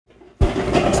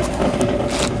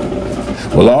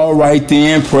Well, all right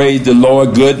then. Praise the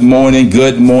Lord. Good morning,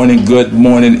 good morning, good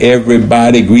morning,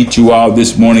 everybody. Greet you all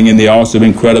this morning in the awesome,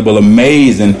 incredible,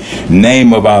 amazing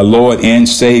name of our Lord and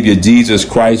Savior, Jesus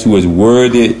Christ, who is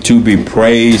worthy to be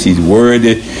praised. He's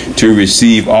worthy to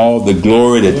receive all the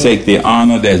glory, to take the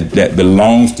honor that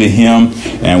belongs to him.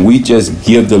 And we just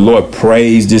give the Lord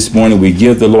praise this morning. We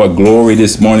give the Lord glory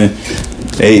this morning.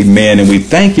 Amen. And we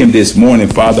thank him this morning,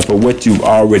 Father, for what you've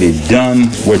already done,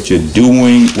 what you're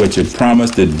doing, what you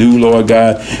promised to do, Lord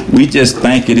God. We just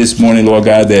thank you this morning, Lord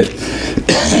God, that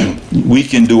we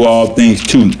can do all things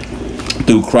through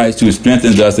Christ who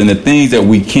strengthens us. And the things that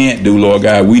we can't do, Lord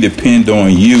God, we depend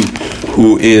on you,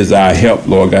 who is our help,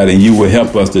 Lord God. And you will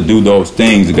help us to do those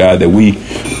things, God, that we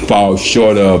fall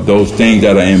short of, those things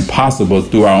that are impossible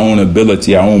through our own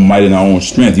ability, our own might, and our own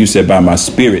strength. You said by my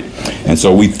spirit. And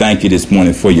so we thank you this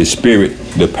morning for your spirit,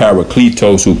 the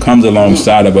Paracletos, who comes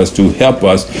alongside of us to help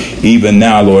us even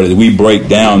now, Lord, as we break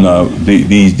down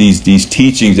these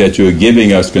teachings that you're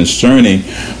giving us concerning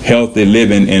healthy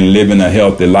living and living a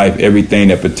healthy life, everything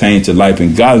that pertains to life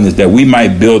and godliness, that we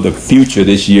might build a future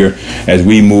this year as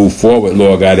we move forward,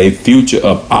 Lord God, a future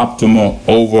of optimal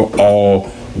overall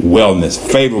wellness,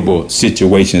 favorable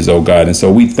situations, oh God. And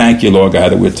so we thank you, Lord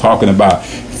God, that we're talking about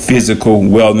physical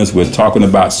wellness, we're talking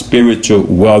about spiritual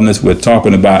wellness, we're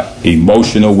talking about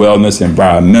emotional wellness,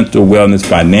 environmental wellness,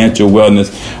 financial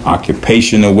wellness,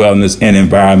 occupational wellness, and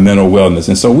environmental wellness.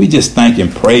 And so we just thank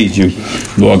and praise you,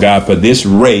 Lord God, for this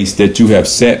race that you have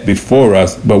set before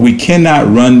us. But we cannot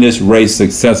run this race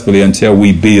successfully until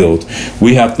we build.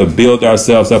 We have to build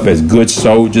ourselves up as good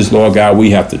soldiers, Lord God.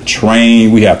 We have to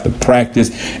train, we have to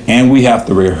practice, and we have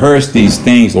to rehearse these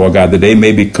things, Lord God, that they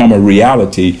may become a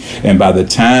reality. And by the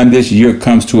time this year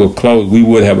comes to a close, we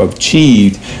would have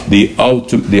achieved the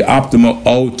optimal,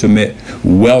 ultimate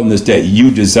wellness that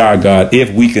you desire, God,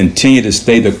 if we continue to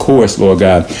stay the course, Lord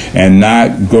God, and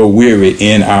not grow weary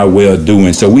in our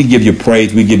well-doing. So we give you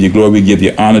praise, we give you glory, we give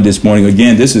you honor this morning.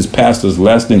 Again, this is Pastors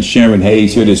Lester&Sharon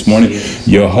here this morning,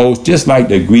 your host. Just like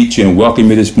to greet you and welcome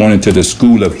you this morning to the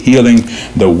School of Healing,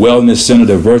 the Wellness Center,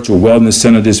 the Virtual Wellness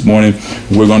Center this morning.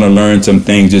 We're going to learn some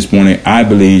things this morning, I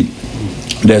believe,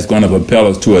 that's going to propel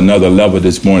us to another level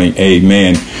this morning,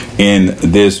 amen, in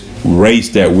this race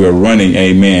that we're running,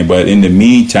 amen. But in the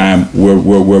meantime,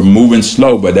 we're moving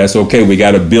slow, but that's okay. We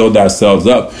got to build ourselves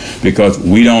up because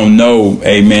we don't know,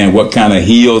 amen, what kind of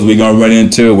hills we're going to run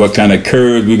into, what kind of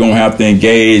curves we're going to have to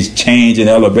engage, change, and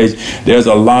elevation. There's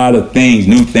a lot of things,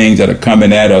 new things that are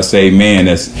coming at us, amen,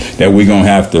 that we're going to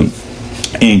have to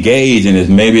engage in. It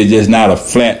maybe it's just not a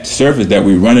flat surface that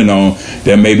we're running on.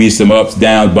 There may be some ups,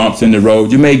 downs, bumps in the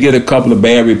road. You may get a couple of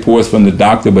bad reports from the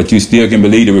doctor, but you still can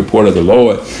believe the report of the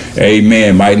Lord.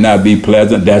 Amen. Might not be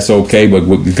pleasant. That's okay. But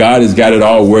God has got it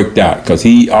all worked out because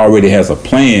he already has a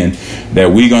plan that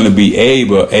we're going to be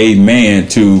able, amen,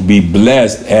 to be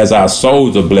blessed as our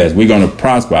souls are blessed. We're going to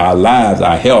prosper. Our lives,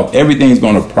 our health, everything's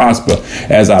going to prosper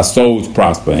as our souls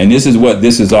prosper. And this is what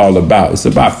this is all about. It's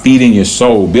about feeding your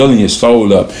soul, building your soul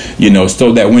up,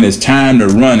 so that when it's time to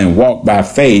run and walk by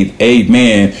faith,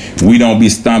 amen, we don't be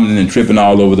stumbling and tripping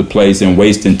all over the place and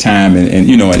wasting time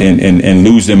and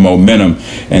losing momentum.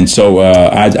 And so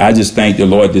I just thank the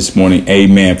Lord this morning,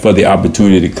 amen, for the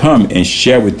opportunity to come and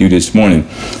share with you this morning,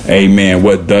 amen,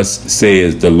 what thus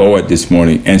says the Lord this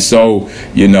morning. And so,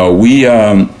 we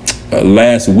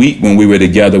last week when we were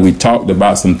together, we talked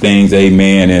about some things,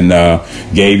 amen, and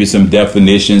gave you some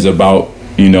definitions about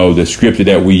the scripture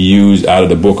that we use out of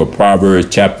the book of Proverbs,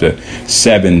 chapter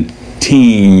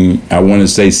 17. I want to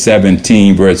say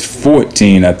 17, verse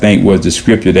 14, I think was the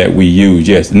scripture that we used.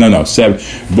 Yes.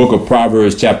 Book of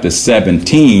Proverbs, chapter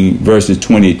 17, verses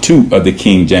 22 of the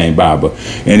King James Bible.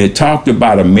 And it talked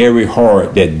about a merry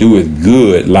heart that doeth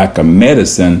good like a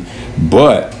medicine,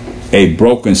 but a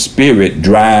broken spirit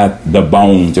drive the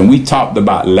bones. And we talked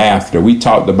about laughter. We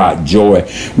talked about joy.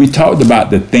 We talked about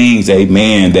the things,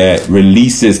 amen, that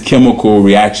releases chemical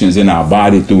reactions in our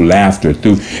body through laughter.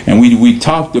 And we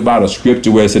talked about a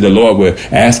scripture where it said the Lord will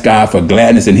ask God for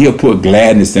gladness and he'll put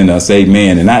gladness in us,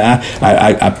 amen. And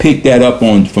I picked that up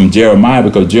from Jeremiah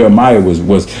because Jeremiah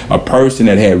was a person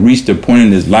that had reached a point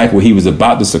in his life where he was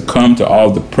about to succumb to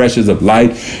all the pressures of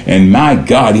life. And my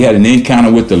God, he had an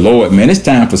encounter with the Lord. Man, it's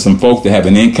time for some folks to have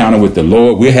an encounter with the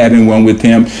Lord. We're having one with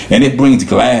him, and it brings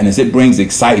gladness. It brings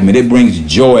excitement. It brings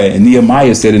joy. And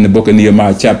Nehemiah said in the book of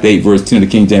Nehemiah, chapter 8, verse 10 of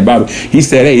the King James Bible, he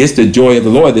said, hey, it's the joy of the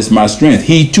Lord that's my strength.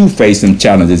 He too faced some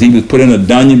challenges. He was put in a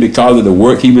dungeon because of the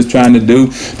work he was trying to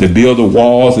do to build the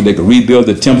walls so they could rebuild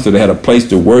the temple so they had a place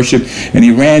to worship. And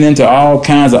he ran into all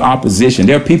kinds of opposition.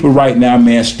 There are people right now,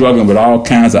 man, struggling with all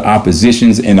kinds of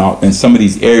oppositions in some of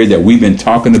these areas that we've been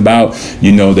talking about,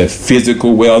 you know, their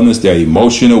physical wellness, their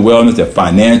emotional wellness, their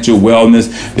financial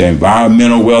wellness, their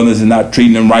environmental wellness is not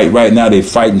treating them right now. They're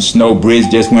fighting snow.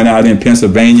 Bridge just went out in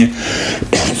Pennsylvania.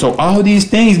 So all these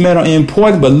things, man, are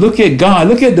important, but look at God.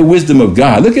 Look at the wisdom of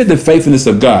God. Look at the faithfulness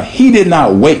of God. He did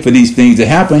not wait for these things to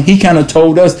happen. He kind of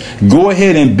told us, go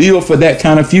ahead and build for that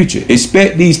kind of future.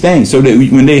 Expect these things so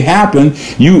that when they happen,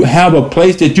 you have a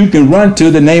place that you can run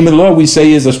to. The name of the Lord, we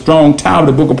say, is a strong tower.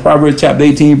 The book of Proverbs, chapter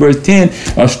 18, verse 10,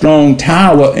 a strong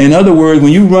tower. In other words,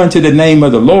 when you run to the name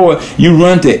of the Lord, you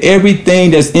run to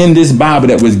everything that's in this Bible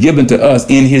that was given to us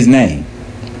in his name.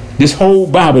 This whole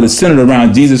Bible is centered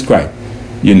around Jesus Christ,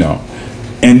 you know.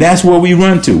 And that's where we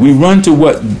run to. We run to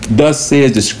what thus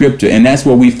says the scripture, and that's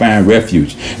where we find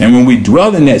refuge. And when we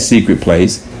dwell in that secret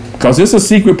place, because it's a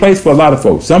secret place for a lot of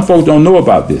folks. Some folks don't know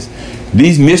about this.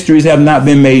 These mysteries have not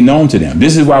been made known to them.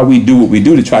 This is why we do what we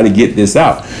do, to try to get this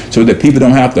out, so that people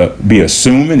don't have to be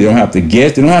assuming, they don't have to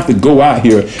guess, they don't have to go out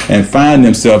here and find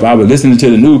themselves. I was listening to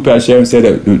the news, Pastor Sharon said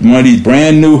that one of these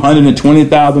brand new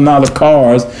 $120,000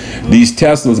 cars, these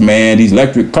Teslas, man, these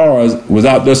electric cars, was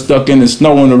out there stuck in the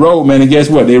snow on the road, man, and guess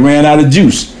what? They ran out of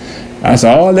juice. I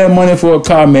said, all that money for a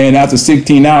car, man, after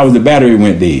 16 hours, the battery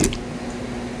went dead.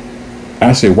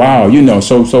 I said, wow, you know,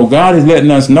 so God is letting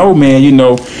us know, man, you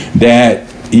know,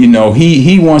 that, you know,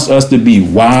 he wants us to be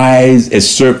wise as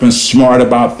serpents, smart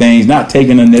about things, not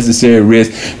taking unnecessary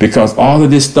risks, because all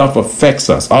of this stuff affects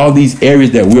us. All these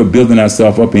areas that we're building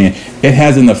ourselves up in, it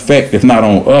has an effect, if not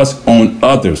on us, on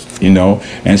others, you know.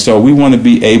 And so we want to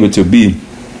be able to be,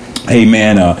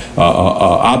 amen,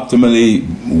 optimally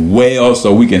well,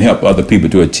 so we can help other people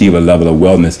to achieve a level of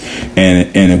wellness.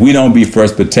 And if we don't be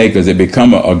first partakers, it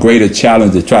becomes a greater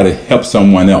challenge to try to help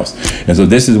someone else. And so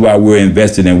this is why we're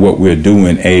invested in what we're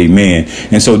doing. Amen.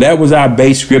 And so that was our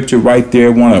base scripture right there.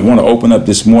 Want to open up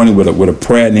this morning with a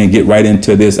prayer and then get right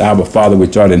into this. Our Father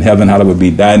which art in heaven, hallowed be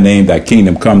thy name. Thy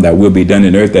kingdom come, thy will be done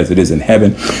in earth as it is in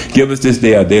heaven. Give us this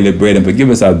day our daily bread, and forgive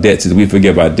us our debts as we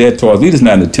forgive our debtors. Lead us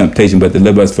not into temptation, but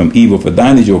deliver us from evil. For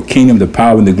thine is your kingdom, the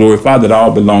power, and the glory. Father, it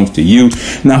all belongs to you.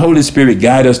 Now, Holy Spirit,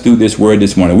 guide us through this word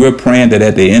this morning. We're praying that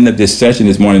at the end of this session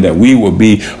this morning, that we will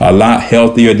be a lot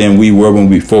healthier than we were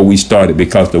before we started,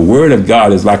 because the word of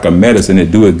God is like a medicine.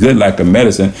 It doeth good like a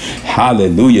medicine.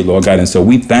 Hallelujah, Lord God. And so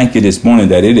we thank you this morning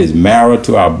that it is marrow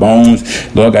to our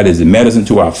bones. Lord God, it is medicine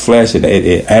to our flesh.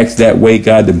 It acts that way,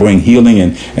 God, to bring healing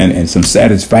and some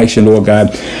satisfaction, Lord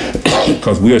God,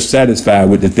 because we are satisfied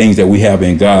with the things that we have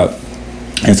in God.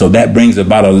 And so that brings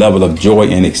about a level of joy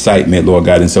and excitement, Lord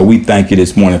God. And so we thank you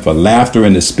this morning for laughter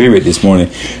in the spirit this morning.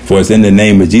 For it's in the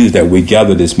name of Jesus that we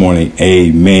gather this morning.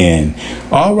 Amen.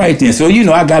 All right, then. So, you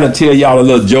know, I got to tell y'all a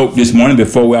little joke this morning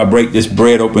before I break this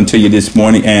bread open to you this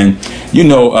morning. And, you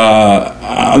know,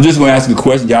 I'm just going to ask a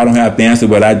question. Y'all don't have to answer,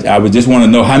 but I would just want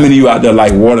to know how many of you out there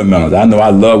like watermelons. I know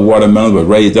I love watermelons, but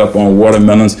raised up on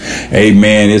watermelons.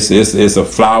 Amen. It's a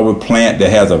flower plant that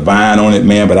has a vine on it,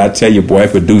 man. But I tell you, boy, it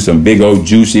produce some big old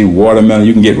juicy watermelon.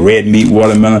 You can get red meat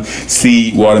watermelon,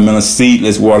 seed watermelon,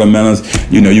 seedless watermelons.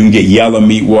 You know, you can get yellow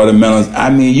meat watermelons. I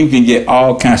mean, you can get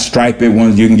all kinds of striped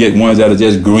ones. You can get ones that are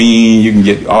just green. You can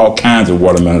get all kinds of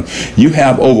watermelons. You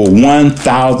have over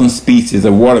 1,000 species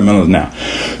of watermelons now.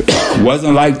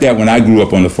 Wasn't like that when I grew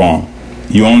up on the farm.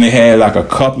 You only had like a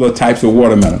couple of types of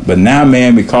watermelon. But now,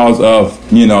 man, because of,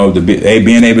 you know, they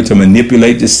being able to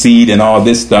manipulate the seed and all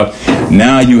this stuff,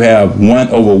 now you have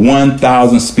over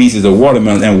 1,000 species of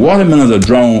watermelons. And watermelons are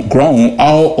grown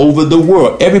all over the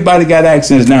world. Everybody got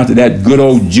access now to that good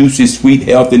old juicy, sweet,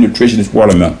 healthy, nutritious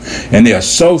watermelon. And they are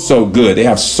so good. They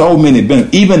have so many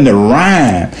benefits. Even the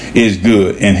rind is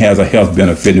good and has a health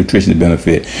benefit, nutrition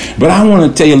benefit. But I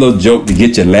want to tell you a little joke to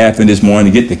get you laughing this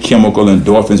morning, to get the chemical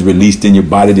endorphins released in your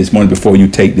body this morning before you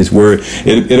take this word.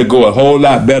 It'll go a whole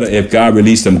lot better if God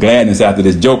released some gladness after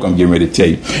this joke I'm getting ready to tell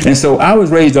you. And so I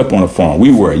was raised up on a farm.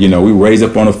 We were raised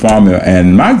up on a farm,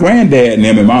 and my granddad and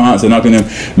them and my aunts and uncle and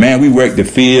them, man, we worked the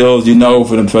fields, you know,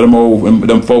 for them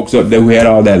them folks up there who had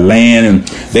all that land, and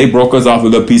they broke us off a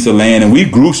little piece of land, and we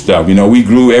grew stuff. You know, we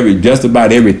grew just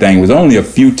about everything. It was only a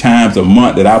few times a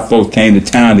month that our folks came to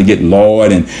town to get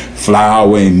lard and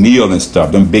flour and meal and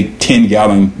stuff, them big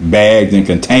 10-gallon bags and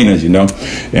containers, you know.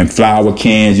 and flour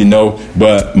cans,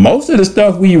 but most of the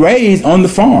stuff we raised on the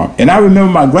farm. And I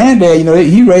remember my granddad,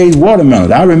 he raised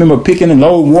watermelons. I remember picking and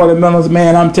loading watermelons,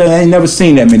 man. I'm telling you, I ain't never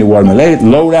seen that many watermelons. They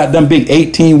load out them big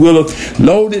 18-wheelers,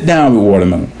 load it down with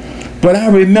watermelon. But I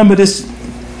remember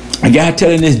a guy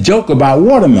telling this joke about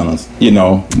watermelons.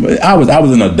 I was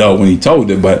an adult when he told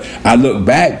it, but I look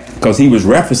back because he was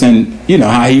referencing,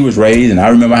 how he was raised, and I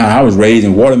remember how I was raised,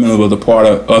 and watermelon was a part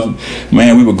of us.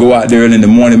 Man, we would go out there in the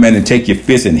morning, man, and take your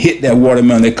fist and hit that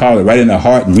watermelon. They call it right in the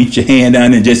heart, and reach your hand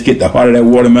down and just get the heart of that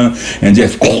watermelon and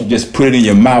just put it in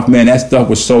your mouth, man. That stuff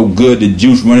was so good, the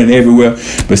juice running everywhere.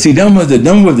 But see, them was the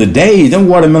days. Them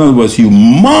watermelons was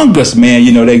humongous, man.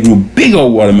 They grew big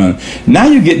old watermelon. Now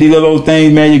you get these little old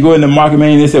things, man. You go in the market,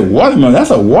 man, and they say watermelon.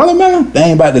 That's a watermelon. They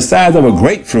ain't about the size of a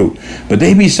grapefruit, but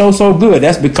they be so good.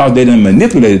 That's because they done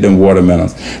manipulated them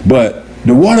watermelons. But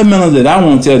the watermelons that I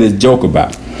want to tell this joke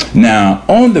about. Now,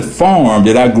 on the farm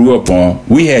that I grew up on,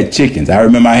 we had chickens. I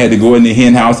remember I had to go in the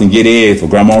hen house and get eggs for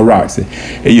Grandma Roxy.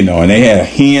 And they had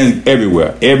hens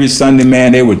everywhere. Every Sunday,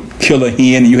 man, they would kill a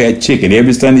hen and you had chicken.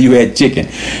 Every Sunday you had chicken.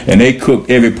 And they cooked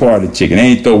every part of the chicken. They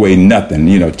ain't throw away nothing.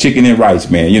 Chicken and rice,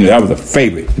 man. That was a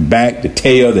favorite. The back, the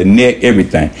tail, the neck,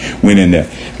 everything went in there.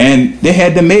 And they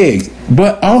had them eggs.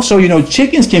 But also,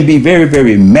 chickens can be very,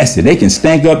 very messy. They can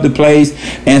stink up the place.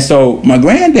 And so my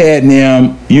granddad and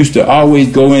them used to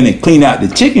always go in and clean out the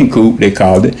chicken coop, they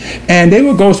called it. And they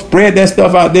would go spread that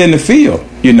stuff out there in the field,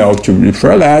 to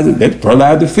fertilize it. They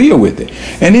fertilize the field with it.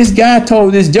 And this guy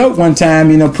told this joke one time,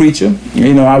 preacher.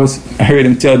 I heard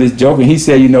him tell this joke, and he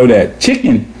said, that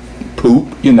chicken poop,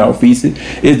 feces,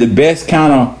 is the best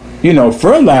kind of,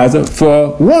 fertilizer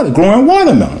for growing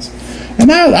watermelons. And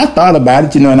I thought about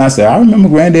it, and I said, I remember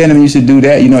Granddad and them used to do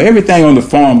that. Everything on the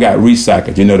farm got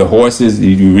recycled. The horses,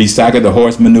 you recycle the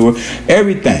horse manure,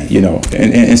 everything,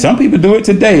 And some people do it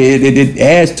today. It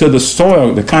adds to the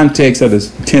soil, the context of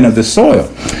the tint of the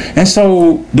soil. And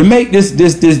so to make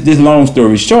this long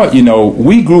story short,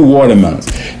 we grew watermelons.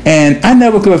 And I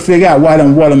never could figure out why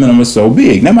them watermelons were so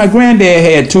big. Now, my granddad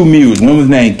had two mules. One was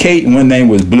named Kate and one name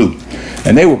was Blue.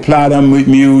 And they would plow them with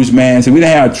mules, man. So we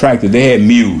didn't have a tractor. They had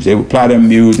mules. They would plow them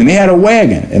mules. And they had a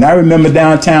wagon. And I remember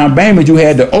downtown Bainbridge, you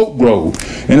had the Oak Grove.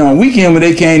 And on weekend when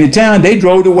they came to town, they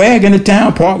drove the wagon to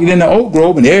town, parked it in the Oak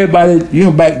Grove. And everybody,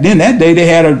 back then, that day, they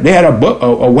had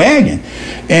a wagon.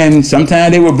 And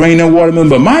sometimes they would bring them watermelons.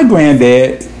 But my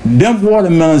granddad, them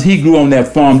watermelons he grew on that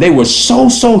farm, they were so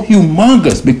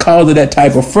humongous because of that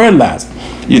type of fertilizer.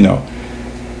 He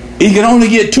could only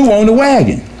get two on the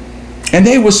wagon. And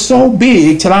they were so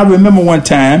big till I remember one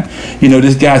time,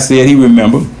 this guy said he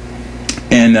remembered.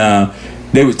 And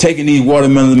they were taking these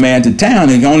watermelons, man, to town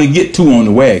and only get two on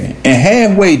the wagon. And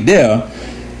halfway there,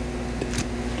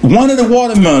 one of the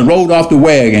watermelons rolled off the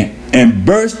wagon and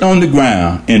burst on the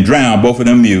ground and drowned both of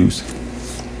them mules.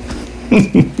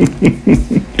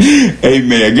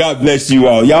 Amen. God bless you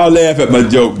all. Y'all laugh at my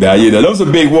joke now. Those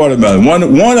are big watermelons. One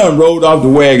of them rolled off the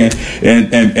wagon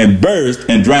and burst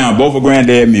and drowned both of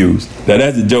Granddad mules. Now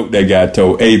that's a joke that guy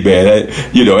told. Amen.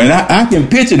 And I can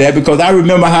picture that because I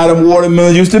remember how them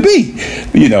watermelons used to be.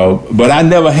 But I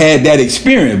never had that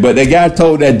experience. But the guy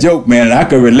told that joke, man, and I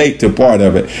could relate to part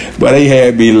of it. But he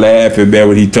had me laughing, man,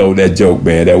 when he told that joke,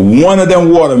 man. That one of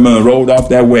them watermelons rolled off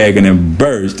that wagon and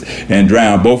burst and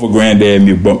drowned both of Granddad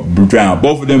drowned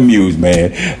both of them mules,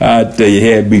 man. I tell you,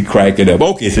 had me cracking up.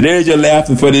 Okay, so there's your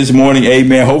laughing for this morning.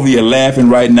 Amen. Hopefully you're laughing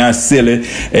right now, silly.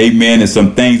 Amen. And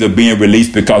some things are being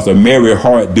released because a merry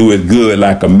heart doeth good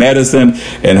like a medicine.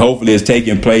 And hopefully it's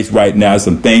taking place right now.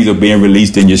 Some things are being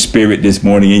released in your spirit this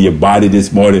morning, in your body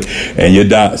this morning. And you're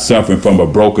not suffering from a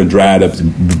broken and dried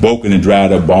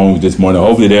up bones this morning.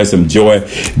 Hopefully there's some joy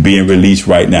being released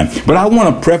right now. But I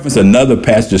want to preface another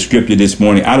passage of scripture this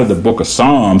morning out of the book of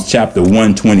Psalms, chapter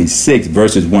 126,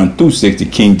 verses 1 through 6, the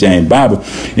King James Bible.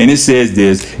 And it says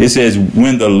this. It says,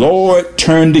 when the Lord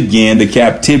turned again the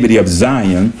captivity of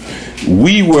Zion,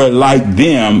 we were like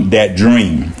them that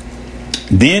dream.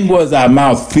 Then was our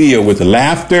mouth filled with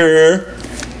laughter.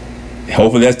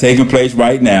 Hopefully that's taking place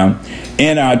right now.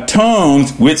 And our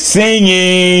tongues with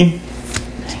singing.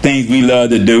 Things we love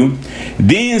to do.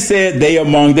 Then said they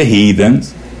among the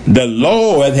heathens, the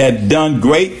Lord had done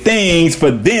great things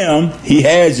for them. He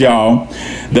has, y'all.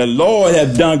 The Lord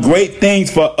has done great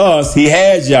things for us. He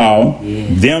has, y'all.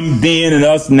 Yes. Them then and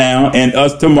us now and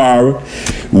us tomorrow.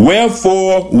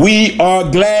 Wherefore we are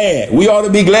glad. We ought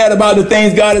to be glad about the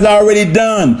things God has already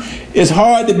done. It's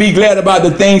hard to be glad about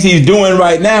the things he's doing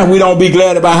right now. We don't be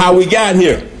glad about how we got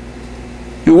here.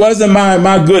 It wasn't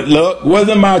my good luck. It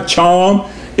wasn't my charm.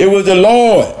 It was the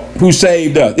Lord. who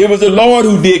saved us. It was the Lord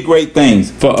who did great things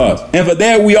for us. And for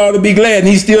that, we ought to be glad. And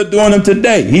he's still doing them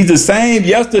today. He's the same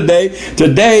yesterday,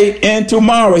 today, and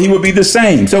tomorrow. He will be the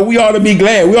same. So we ought to be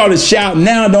glad. We ought to shout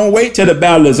now. Don't wait till the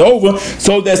battle is over,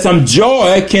 so that some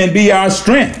joy can be our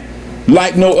strength,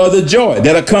 like no other joy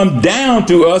that'll come down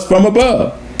to us from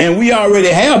above. And we already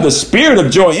have the spirit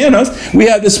of joy in us. We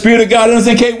have the spirit of God in us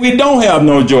in case we don't have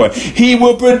no joy. He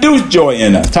will produce joy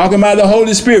in us. Talking about the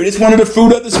Holy Spirit. It's one of the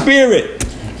fruit of the Spirit.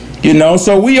 You know,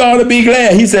 so we ought to be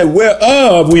glad. He said,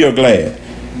 whereof we are glad.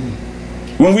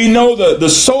 When we know the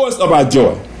source of our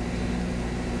joy.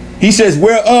 He says,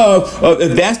 whereof,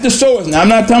 if that's the source. Now, I'm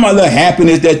not talking about the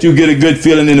happiness that you get a good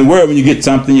feeling in the world when you get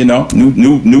something, you know,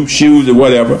 new shoes or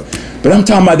whatever. But I'm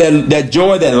talking about that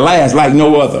joy that lasts like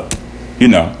no other. You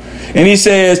know, and he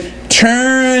says,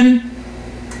 turn,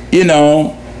 you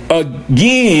know,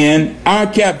 again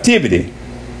our captivity,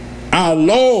 our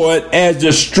Lord, as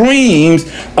the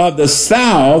streams of the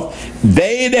south.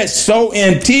 They that sow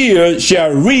in tears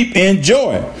shall reap in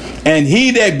joy. And he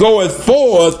that goeth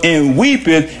forth and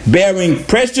weepeth, bearing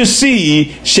precious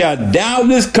seed, shall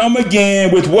doubtless come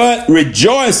again with what?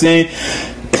 Rejoicing,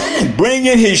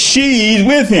 bringing his sheaves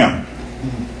with him.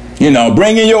 You know,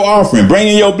 bringing your offering,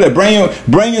 bringing your blood,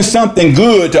 bringing something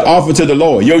good to offer to the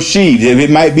Lord. Your sheaves. If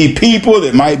it might be people,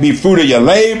 it might be fruit of your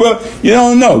labor. You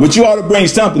don't know, but you ought to bring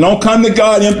something. Don't come to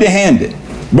God empty-handed.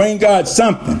 Bring God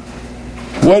something.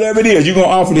 Whatever it is, you're going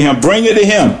to offer to him. Bring it to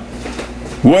him.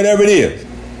 Whatever it is.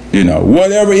 You know,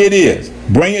 whatever it is.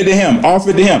 Bring it to him. Offer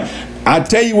it to him. I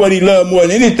tell you what he loved more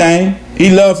than anything.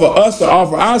 He loved for us to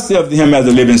offer ourselves to him as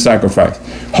a living sacrifice.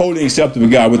 Holy, acceptable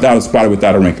to God, without a spot or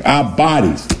without a wrinkle. Our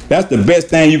bodies. That's the best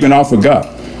thing you can offer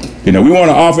God. You know, we want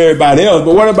to offer everybody else,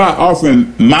 but what about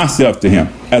offering myself to him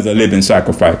as a living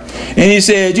sacrifice? And he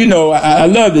said, you know, I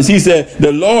love this. He said,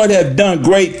 the Lord hath done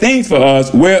great things for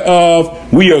us,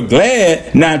 whereof we are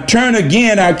glad. Now turn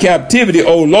again our captivity,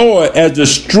 O Lord, as the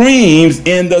streams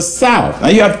in the south. Now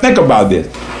you have to think about this.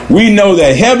 We know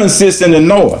that heaven sits in the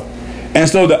north. And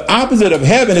so the opposite of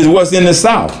heaven is what's in the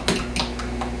south.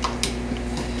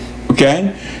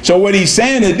 Okay? So what he's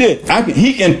saying is this.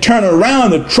 He can turn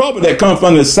around the trouble that comes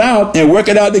from the south and work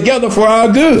it out together for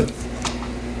our good.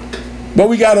 But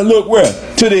we got to look where?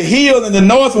 To the hill in the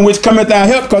north from which cometh our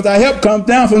help, because our help comes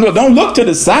down from the north. Don't look to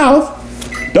the south.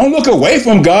 Don't look away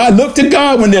from God. Look to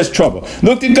God when there's trouble.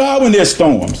 Look to God when there's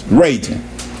storms raging.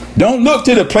 Don't look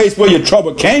to the place where your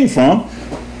trouble came from.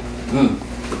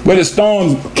 Where the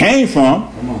storms came from.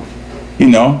 You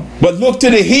know, but look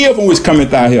to the hill from which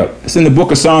cometh our help. It's in the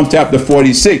book of Psalms chapter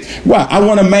 46. Why? I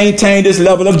want to maintain this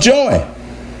level of joy.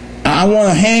 I want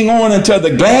to hang on until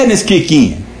the gladness kick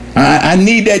in. I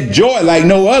need that joy like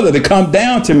no other to come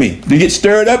down to me, to get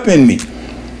stirred up in me.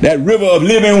 That river of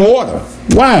living water.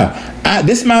 Why?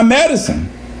 This is my medicine.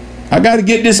 I got to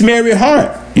get this merry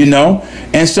heart, you know.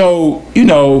 And so, you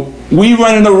know, we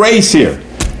running a race here.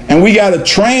 And we got to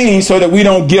train so that we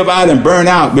don't give out and burn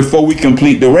out before we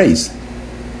complete the race.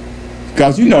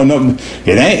 Because, you know,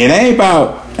 it ain't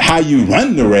about how you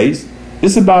run the race.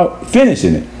 It's about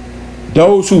finishing it.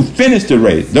 Those who finish the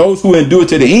race, those who endure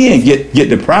to the end get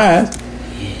the prize.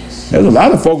 Yes. There's a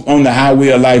lot of folks on the highway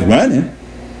of life running.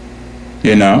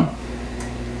 You know.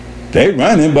 They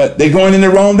running, but they going in the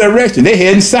wrong direction. They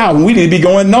heading south, and we need to be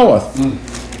going north.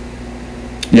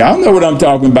 Y'all know what I'm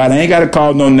talking about. I ain't got to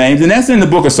call no names. And that's in the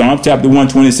book of Psalms, chapter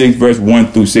 126, verse 1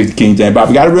 through 6, King James Bible.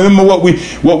 We got to remember what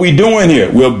we doing here.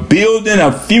 We're building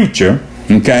a future,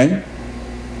 okay,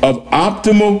 of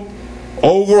optimal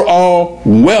overall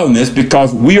wellness,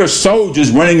 because we are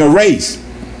soldiers running a race.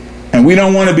 And we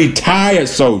don't want to be tired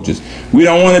soldiers. We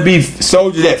don't want to be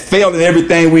soldiers that fail in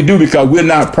everything we do because we're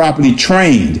not properly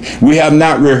trained. We have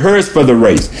not rehearsed for the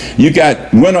race. You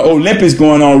got Winter Olympics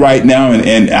going on right now,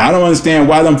 and I don't understand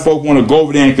why them folk want to go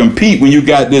over there and compete when you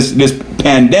got this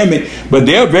pandemic, but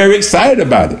they're very excited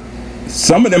about it.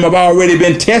 Some of them have already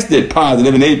been tested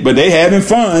positive, but they having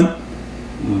fun.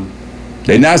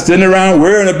 They're not sitting around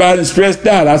worrying about it and stressed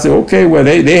out. I said, okay, well,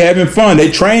 they having fun. They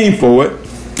trained for it.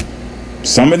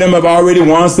 Some of them have already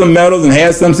won some medals and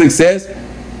had some success,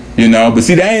 you know. But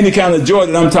see, that ain't the kind of joy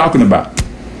that I'm talking about.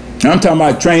 I'm talking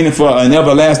about training for an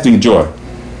everlasting joy.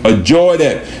 A joy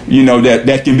that, you know,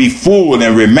 that can be full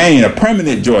and remain, a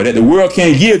permanent joy that the world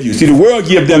can't give you. See, the world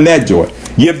give them that joy.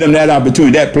 Give them that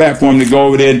opportunity, that platform to go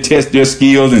over there and test their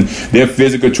skills and their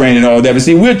physical training and all that. But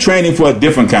see, we're training for a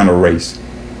different kind of race.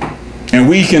 And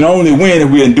we can only win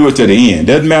if we endure to the end.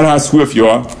 Doesn't matter how swift you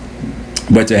are,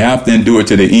 but you have to endure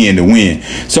to the end to win.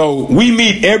 So we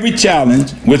meet every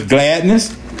challenge with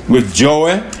gladness, with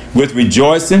joy, with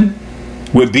rejoicing,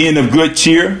 with being of good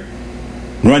cheer.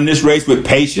 Run this race with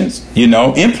patience,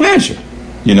 and pleasure.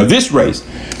 This race.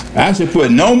 I should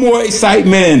put no more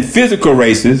excitement in physical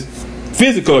races,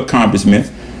 physical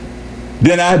accomplishments,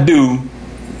 than I do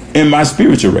in my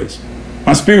spiritual race,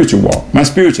 my spiritual walk, my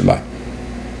spiritual life.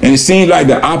 And it seems like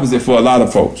the opposite for a lot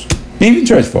of folks, even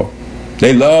church folk.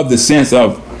 They love the sense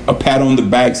of a pat on the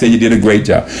back, say you did a great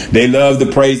job. They love the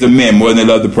praise of men more than they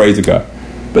love the praise of God.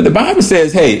 But the Bible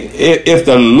says, hey, if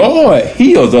the Lord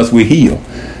heals us, we heal.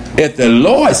 If the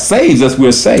Lord saves us,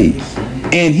 we're saved.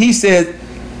 And he said,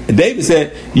 David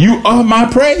said, you are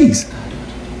my praise.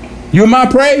 You're my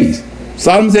praise.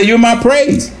 Solomon said, you're my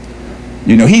praise.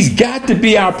 He's got to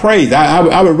be our praise.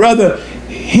 I would rather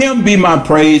him be my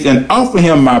praise and offer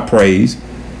him my praise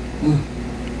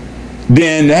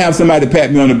than to have somebody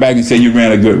pat me on the back and say you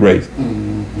ran a good race.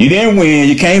 You didn't win.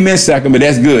 You came in second, but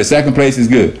that's good. Second place is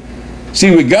good.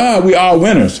 See, with God, we are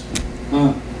winners.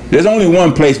 There's only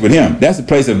one place with him. That's the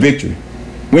place of victory.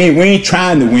 We ain't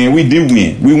trying to win. We do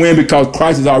win. We win because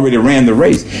Christ has already ran the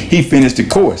race. He finished the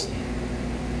course.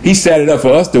 He set it up for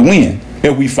us to win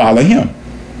if we follow him.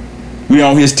 We're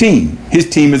on his team. His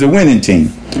team is a winning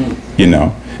team,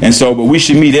 And so, but we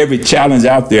should meet every challenge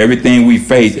out there, everything we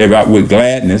face with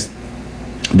gladness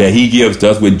that he gives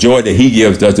us, with joy that he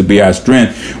gives us to be our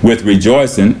strength, with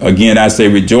rejoicing. Again, I say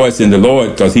rejoice in the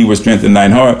Lord because he will strengthen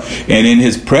thine heart. And in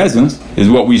his presence is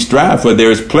what we strive for. There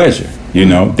is pleasure.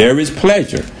 There is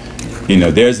pleasure.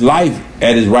 There's life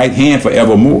at his right hand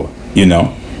forevermore. And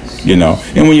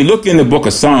when you look in the book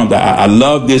of Psalms, I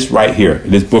love this right here.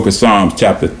 This book of Psalms,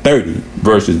 chapter 30,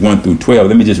 verses 1 through 12.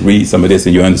 Let me just read some of this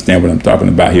and you understand what I'm talking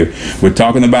about here. We're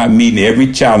talking about meeting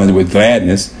every challenge with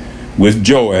gladness, with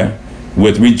joy,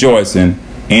 with rejoicing,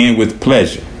 and with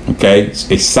pleasure. Okay?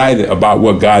 Excited about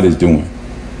what God is doing.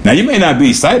 Now, you may not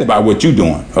be excited about what you're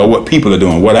doing or what people are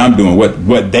doing, what I'm doing,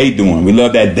 what they doing. We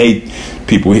love that day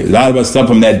people. A lot of us suffer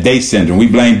from that day syndrome. We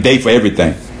blame day for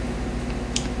everything.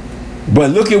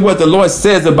 But look at what the Lord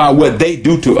says about what they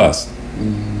do to us,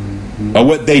 or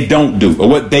what they don't do, or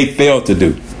what they fail to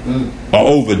do, or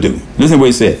overdo. Listen to what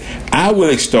he said. I will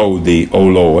extol thee, O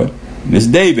Lord. This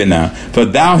is David now. For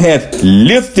thou hast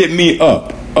lifted me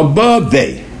up above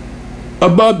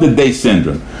the day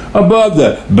syndrome, above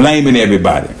the blaming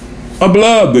everybody,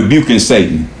 above rebuking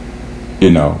Satan.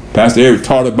 Pastor Eric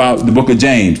taught about the book of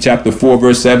James, chapter 4,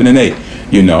 verse 7 and 8.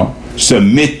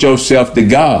 Submit yourself to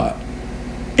God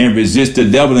and resist the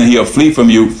devil and he'll flee from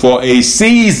you for a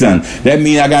season. That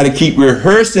means I got to keep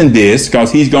rehearsing this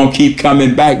because he's going to keep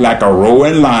coming back like a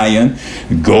roaring lion,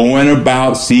 going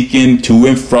about seeking to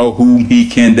and fro whom he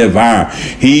can devour.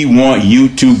 He wants you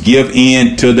to give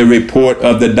in to the report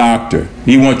of the doctor.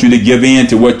 He wants you to give in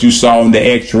to what you saw in the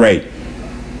x-ray.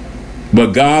 But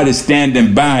God is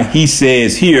standing by, he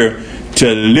says here,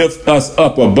 to lift us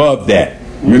up above that.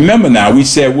 Remember now, we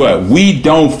said what? We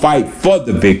don't fight for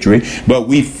the victory, but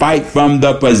we fight from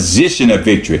the position of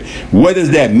victory. What does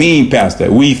that mean,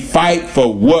 Pastor? We fight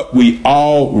for what we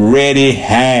already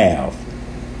have.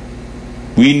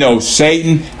 We know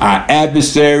Satan, our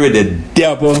adversary, the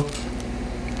devil.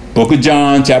 Book of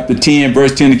John, chapter 10,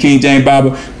 verse 10, the King James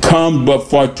Bible, comes but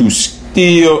for to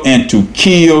steal and to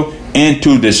kill and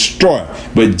to destroy.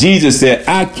 But Jesus said,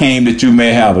 I came that you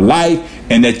may have life,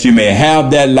 and that you may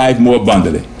have that life more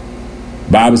abundantly.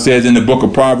 Bible says in the book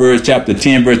of Proverbs, chapter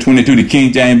 10, verse 22, the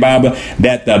King James Bible,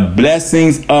 that the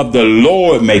blessings of the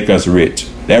Lord make us rich.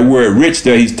 That word rich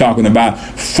there, he's talking about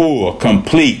full,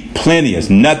 complete, plenteous,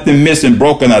 nothing missing,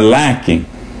 broken, or lacking.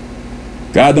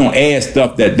 God don't add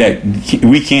stuff that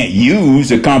we can't use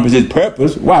to accomplish his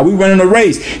purpose. Why? We running a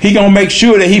race. He going to make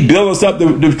sure that he builds us up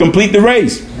to complete the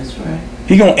race. That's right.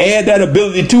 He going to add that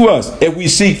ability to us if we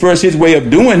seek first his way of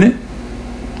doing it.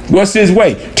 What's his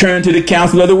way? Turn to the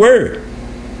counsel of the word.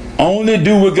 Only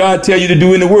do what God tells you to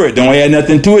do in the word. Don't add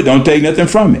nothing to it. Don't take nothing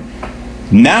from it.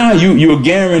 Now you're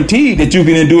guaranteed that you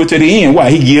can endure to the end. Why?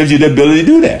 He gives you the ability to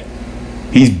do that.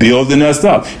 He's building us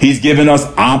up. He's giving us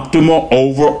optimal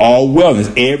overall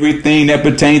wellness. Everything that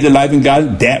pertains to life in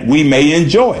God, that we may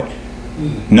enjoy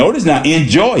it. Notice now,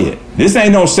 enjoy it. This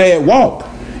ain't no sad walk.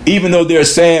 Even though there are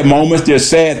sad moments, there are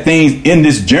sad things in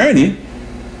this journey.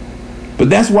 But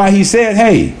that's why he said,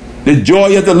 hey, the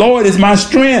joy of the Lord is my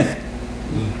strength.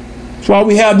 That's why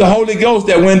we have the Holy Ghost,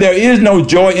 that when there is no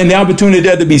joy and the opportunity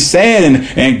there to be sad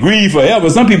and grieve forever.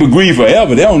 Some people grieve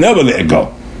forever. They don't ever let it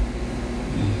go.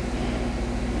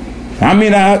 I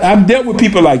mean, I've dealt with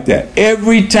people like that.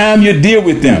 Every time you deal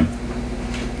with them,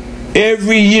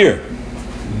 every year,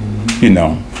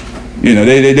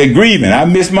 they're grieving. I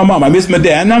miss my mom. I miss my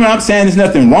dad. And I'm not saying there's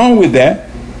nothing wrong with that.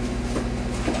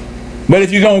 But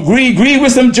if you're going to grieve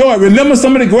with some joy. Remember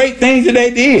some of the great things that they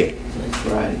did.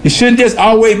 Right. You shouldn't just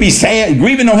always be sad.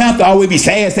 Grieving don't have to always be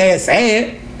sad, sad,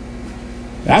 sad.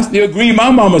 I still grieve my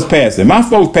mama's passing, my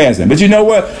folks passing. But you know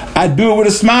what? I do it with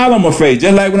a smile on my face.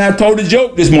 Just like when I told the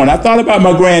joke this morning. I thought about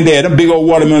my granddad, them big old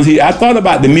watermelons. I thought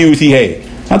about the muse he had.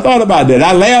 I thought about that.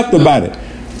 I laughed about it.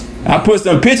 I put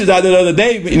some pictures out there the other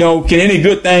day. You know, can any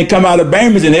good thing come out of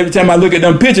Birmingham? Every time I look at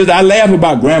them pictures, I laugh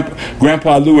about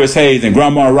Grandpa Lewis Hayes and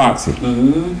Grandma Roxy.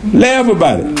 Mm-hmm. Laugh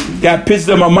about it. Got pictures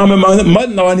of my mom and my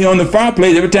mother-in-law here on the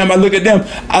fireplace. Every time I look at them,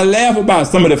 I laugh about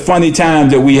some of the funny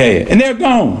times that we had. And they're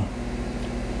gone.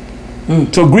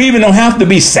 Mm. So grieving don't have to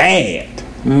be sad.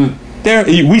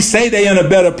 Mm. We say they're in a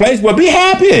better place. Well, be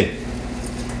happy.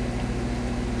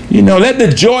 You know, let the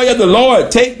joy of the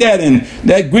Lord take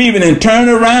that grieving and turn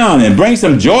around and bring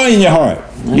some joy in your heart.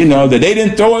 You know, that they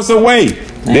didn't throw us away.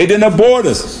 They didn't abort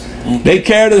us. They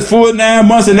carried us full 9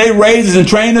 months and they raised us and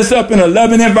trained us up in a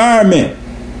loving environment.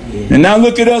 And now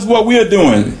look at us, what we're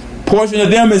doing. A portion of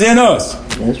them is in us.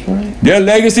 That's right. Their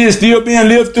legacy is still being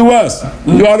lived through us.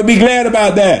 You ought to be glad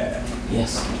about that.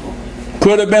 Yes.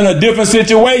 Could have been a different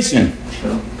situation.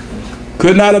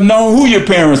 Could not have known who your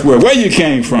parents were, where you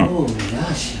came from. Oh,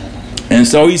 gosh. And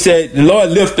so he said, the Lord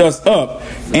lift us up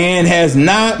and has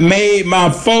not made my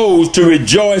foes to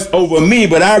rejoice over me,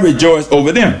 but I rejoice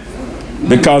over them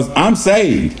because I'm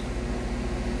saved.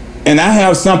 And I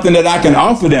have something that I can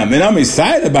offer them. And I'm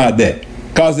excited about that.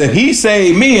 Because if he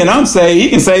saved me and I'm saved, he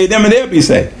can save them and they'll be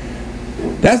saved.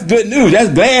 That's good news.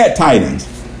 That's glad tidings.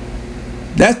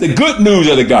 That's the good news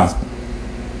of the gospel.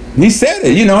 He said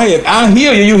it. You know, hey, if I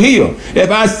heal you, you heal. If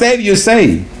I save you,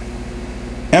 save.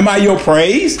 Am I your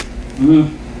praise?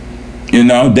 Mm-hmm. You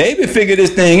know, David figured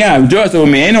this thing out. Rejoice over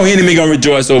me. Ain't no enemy going to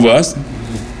rejoice over us.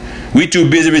 We too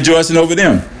busy rejoicing over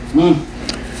them.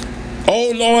 Mm-hmm.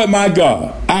 Oh, Lord, my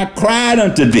God, I cried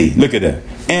unto thee. Look at that.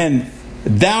 And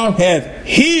thou hast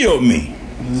healed me.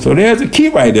 So there's a key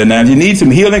right there. Now, if you need some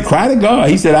healing, cry to God.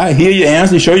 He said, I hear your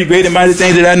answer, show you great and mighty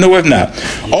things that I know of not.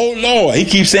 Oh, Lord. He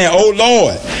keeps saying, oh,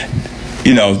 Lord.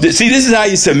 You know, see, this is how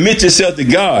you submit yourself to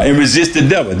God and resist the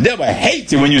devil. The devil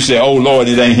hates it when you say, oh, Lord,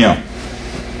 it ain't him.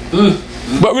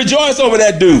 But rejoice over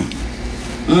that dude.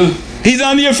 He's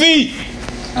under your feet.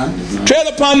 Tread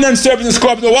upon them serpents and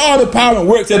scorpions of all the power and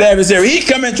works of the adversary. He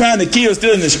come in trying to kill,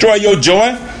 steal, and destroy your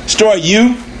joy, destroy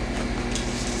you.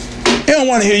 He don't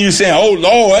want to hear you saying, oh,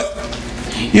 Lord,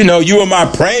 you know, you are my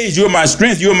praise, you are my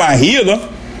strength, you are my healer.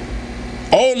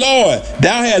 Oh, Lord,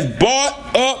 thou hast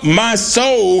brought up my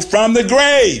soul from the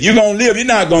grave. You're going to live. You're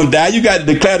not going to die. You got to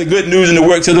declare the good news and the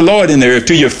works of the Lord in the earth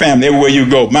to your family, everywhere you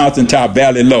go, mountaintop,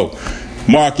 valley, low,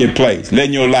 marketplace.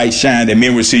 Letting your light shine that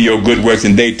men will see your good works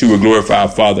and they too will glorify our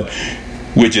Father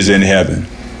which is in heaven.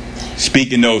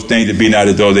 Speaking those things to be not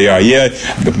as though they are. Yeah,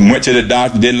 went to the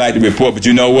doctor, didn't like the report, but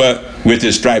you know what? With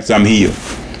his stripes, I'm healed.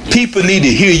 People need to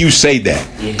hear you say that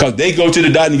because they go to the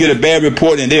doctor and get a bad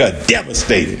report and they are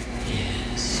devastated.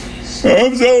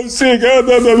 I'm so sick. God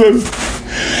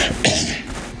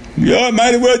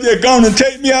might as well just go and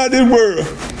take me out of this world.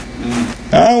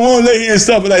 I don't want to lay here and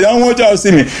suffer like that. I don't want y'all to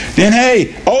see me. Then,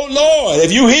 hey, oh Lord,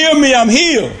 if you heal me, I'm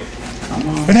healed.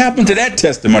 What happened to that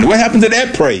testimony? What happened to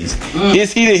that praise?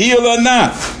 Is he the healer or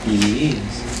not? He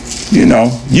is. You know,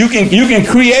 you can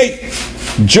create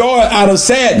joy out of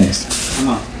sadness. Come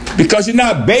on. Because you're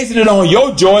not basing it on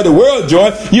your joy, the world's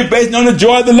joy. You're basing it on the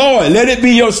joy of the Lord. Let it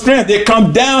be your strength. It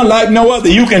comes down like no other.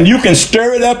 You can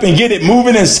stir it up and get it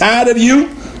moving inside of you.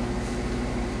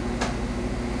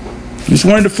 It's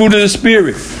one of the fruit of the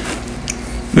Spirit.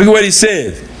 Look at what he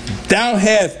says. Thou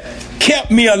hast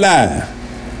kept me alive,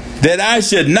 that I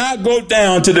should not go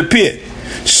down to the pit.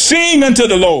 Sing unto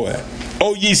the Lord,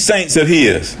 O ye saints of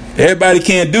his. Everybody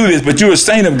can't do this, but you're a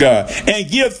saint of God. And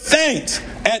give thanks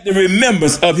at the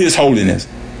remembrance of his holiness.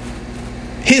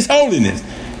 His holiness.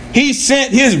 He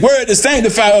sent his word to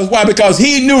sanctify us. Why? Because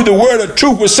he knew the word of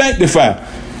truth would sanctify.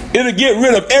 It'll get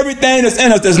rid of everything that's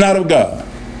in us that's not of God.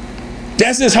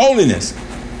 That's his holiness.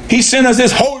 He sent us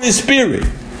his Holy Spirit.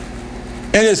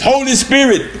 And his Holy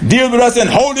Spirit deals with us in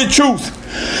holy truth.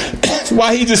 That's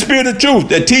why he's the Spirit of truth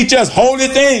that teach us holy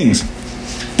things.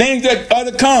 Things that are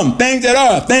to come. Things that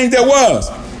are. Things that was.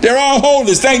 They're all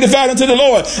holy, sanctified unto the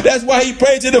Lord. That's why he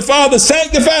prayed to the Father,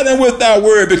 sanctify them with thy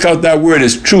word, because thy word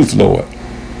is truth, Lord.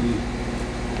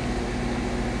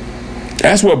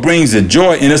 That's what brings the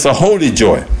joy, and it's a holy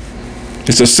joy.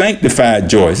 It's a sanctified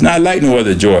joy. It's not like no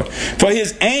other joy. For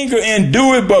his anger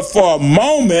endured but for a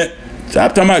moment.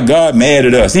 Stop talking about God mad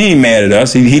at us. He ain't mad at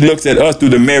us. He looks at us through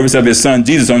the merits of his son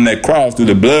Jesus on that cross, through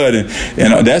the blood, and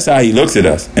that's how he looks at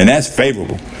us. And that's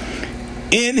favorable.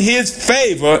 In his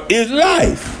favor is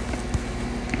life.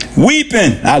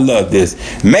 Weeping, I love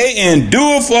this, may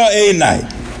endure for a night.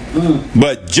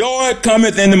 But joy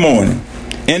cometh in the morning.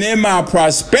 And in my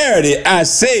prosperity I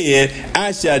said,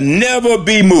 I shall never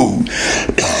be moved.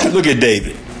 Look at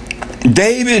David.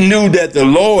 David knew that the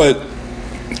Lord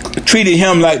treated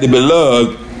him like the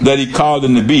beloved that he called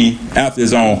him to be after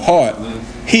his own heart.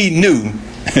 He knew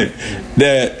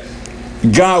that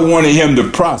God wanted him to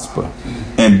prosper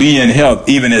and be in health,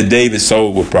 even as David's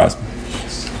soul will prosper.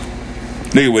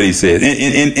 Look at what he said.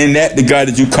 In that the God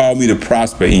that you called me to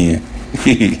prosper in.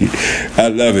 I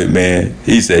love it, man.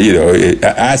 He said, you know,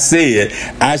 I said,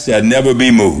 I shall never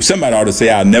be moved. Somebody ought to say,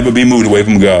 I'll never be moved away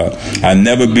from God. I'll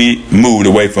never be moved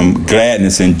away from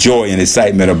gladness and joy and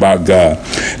excitement about God.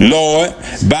 Lord,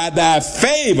 by thy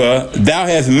favor, thou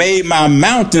hast made my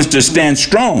mountains to stand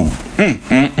strong.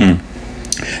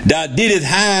 Thou didst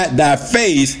hide thy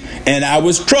face, and I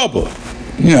was troubled.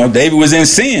 You know, David was in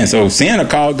sin, so sin will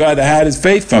cause God to hide his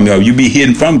face from you. You be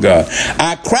hidden from God.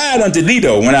 I cried unto thee,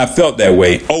 though, when I felt that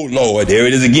way. Oh, Lord, there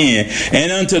it is again.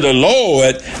 And unto the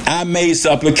Lord I made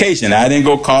supplication. I didn't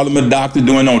go call him a doctor,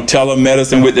 doing no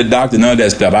telemedicine with the doctor, none of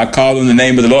that stuff. I called on the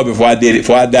name of the Lord before I did it,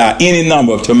 before I dialed any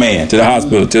number to man, to the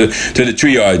hospital, to the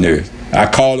triage nurse. I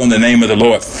called on the name of the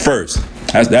Lord first.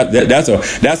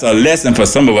 That's a lesson for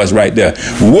some of us right there.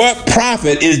 What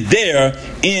profit is there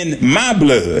in my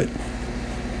blood?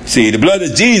 See, the blood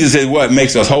of Jesus is what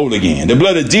makes us whole again. The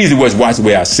blood of Jesus was washed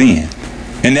away our sin.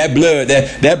 And that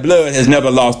blood has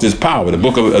never lost its power. The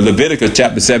book of Leviticus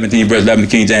chapter 17 verse 11, the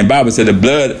King James Bible said the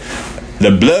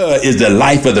blood is the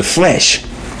life of the flesh.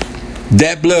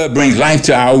 That blood brings life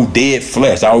to our old dead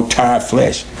flesh, our old tired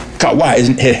flesh. Why?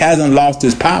 It hasn't lost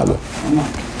its power.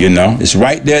 You know, it's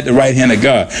right there at the right hand of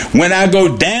God. When I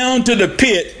go down to the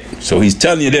pit, so he's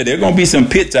telling you that there are going to be some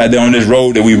pits out there on this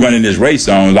road that we running this race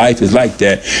on. Life is like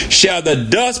that. Shall the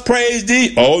dust praise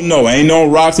thee? Oh no, ain't no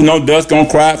rocks and no dust going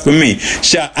to cry for me.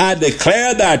 Shall I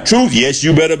declare thy truth? Yes,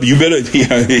 you better.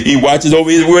 He watches over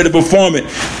his word to perform it.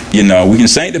 You know, we can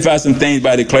sanctify some things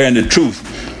by declaring the truth.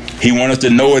 He wants us to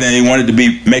know it, and he wanted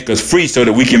to make us free so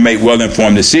that we can make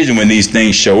well-informed decisions when these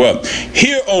things show up.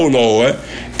 Hear, O Lord,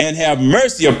 and have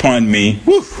mercy upon me.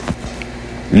 Woo.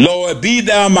 Lord, be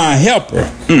thou my helper.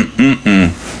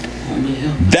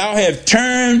 Thou hast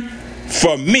turned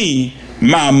for me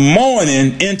my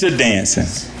mourning into dancing.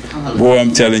 Boy,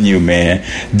 I'm telling you, man.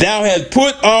 Thou hast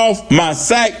put off my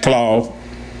sackcloth.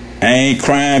 I ain't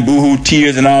crying boo-hoo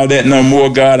tears and all that no more,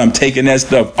 God. I'm taking that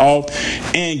stuff off.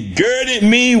 And girded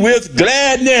me with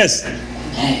gladness.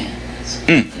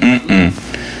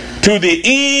 To the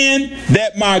end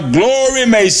that my glory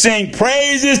may sing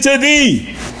praises to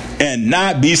thee and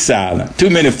not be silent. Too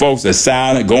many folks are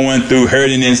silent, going through,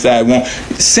 hurting inside.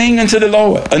 Sing unto the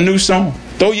Lord a new song.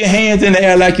 Throw your hands in the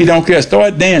air like you don't care.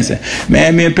 Start dancing.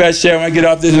 Man, me and Pastor Sharon, I get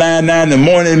off this line 9 in the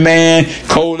morning, man.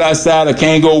 Cold outside. I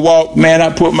can't go walk, man.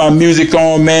 I put my music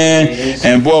on, man.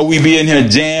 And boy, we be in here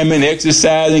jamming,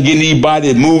 exercising, getting these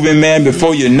bodies moving, man.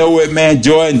 Before you know it, man,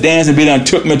 joy and dancing be done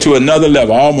took me to another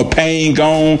level. All my pain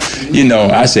gone. You know,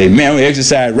 I say, man, we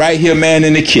exercise right here, man,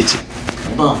 in the kitchen.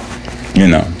 You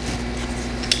know.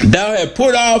 Thou hast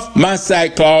put off my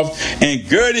sackcloth and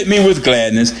girded me with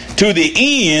gladness, to the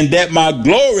end that my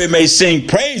glory may sing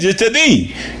praises to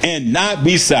thee and not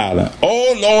be silent.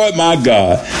 O Lord my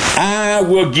God, I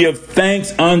will give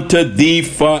thanks unto thee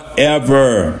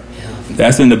forever.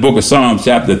 That's in the book of Psalms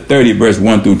chapter 30 verse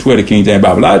 1 through 12, King James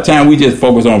Bible. A lot of times we just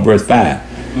focus on verse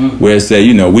 5 where it says,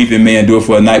 you know, weeping may endure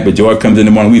for a night, but joy comes in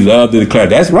the morning. We love to declare.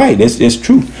 That's right. It's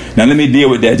true. Now let me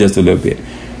deal with that just a little bit.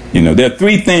 You know, there are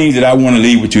 3 things that I want to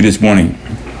leave with you this morning.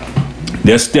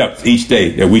 There's steps each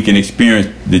day that we can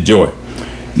experience the joy.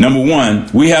 Number 1,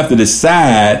 we have to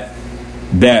decide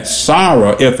that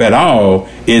sorrow, if at all,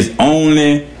 is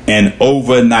only an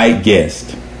overnight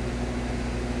guest.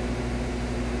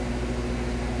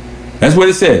 That's what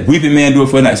it said. Weeping may endure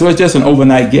for a night. So it's just an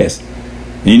overnight guest.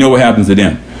 And you know what happens to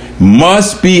them?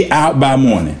 Must be out by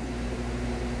morning.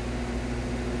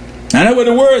 I know what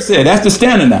the word said. That's the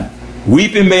standard now.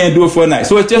 Weeping may endure for a night.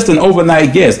 So it's just an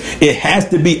overnight guest. It has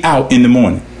to be out in the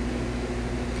morning.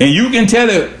 And you can tell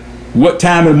it what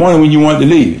time in the morning when you want to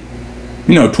leave.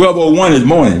 You know, 12:01 is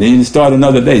morning. Then you start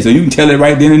another day. So you can tell it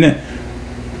right then and there.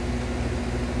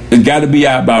 It's got to be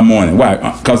out by morning. Why?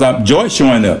 Because joy's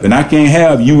showing up. And I can't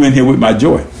have you in here with my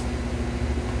joy.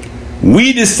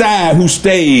 We decide who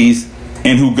stays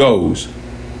and who goes.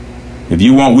 If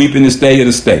you want weeping to stay,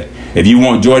 it'll stay. If you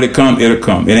want joy to come, it'll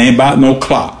come. It ain't about no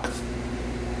clock.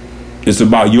 It's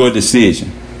about your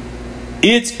decision.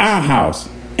 It's our house,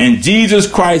 and Jesus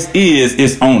Christ is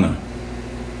its owner.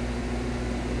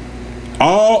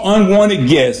 All unwanted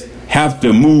guests have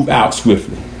to move out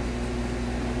swiftly.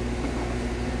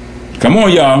 Come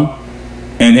on, y'all.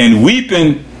 And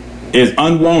weeping is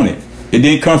unwanted. It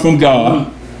didn't come from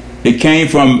God. It came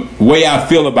from the way I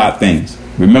feel about things.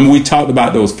 Remember, we talked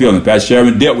about those feelings. Pastor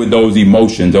Sharon dealt with those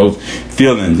emotions, those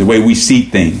feelings, the way we see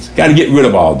things. Got to get rid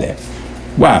of all that.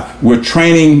 Why? We're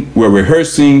training, we're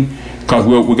rehearsing, because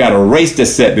we got a race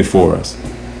that's set before us.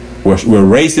 We're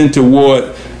racing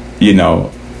toward,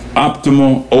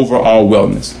 optimal overall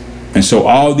wellness. And so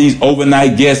all these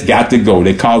overnight guests got to go.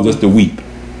 They cause us to weep.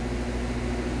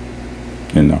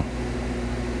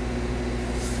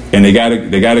 And they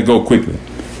gotta go quickly.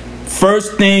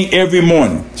 First thing every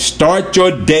morning, start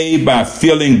your day by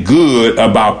feeling good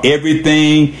about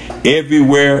everything,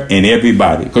 everywhere, and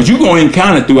everybody. Because you're going to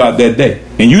encounter throughout that day.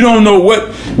 And you don't know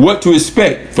what to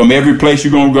expect from every place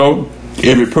you're going to go,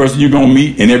 every person you're going to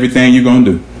meet, and everything you're going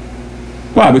to do.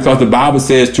 Why? Because the Bible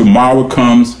says tomorrow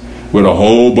comes with a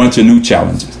whole bunch of new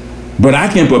challenges. But I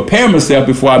can prepare myself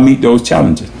before I meet those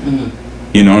challenges.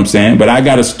 You know what I'm saying? But I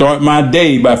got to start my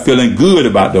day by feeling good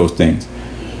about those things.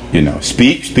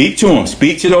 Speak to them.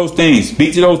 Speak to those things.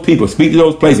 Speak to those people. Speak to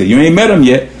those places. You ain't met them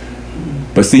yet.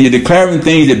 But see, you're declaring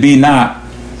things that be not.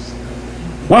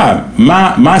 Why?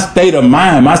 My state of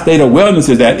mind, my state of wellness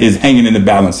is hanging in the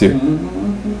balance here.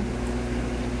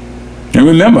 And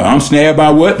remember, I'm snared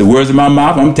by what? The words of my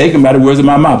mouth. I'm taken by the words of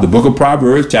my mouth. The book of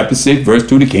Proverbs, chapter 6, verse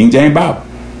 2, the King James Bible.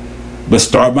 But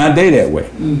start my day that way.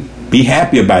 Be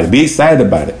happy about it. Be excited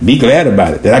about it. Be glad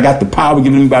about it. That I got the power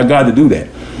given me by God to do that.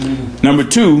 Number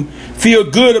 2, feel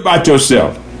good about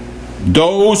yourself.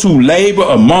 Those who labor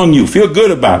among you, feel good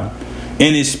about them.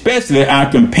 And especially our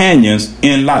companions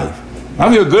in life.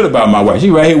 I feel good about my wife.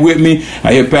 She right here with me.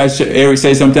 I hear Pastor Eric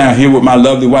say sometimes, here with my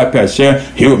lovely wife, Pastor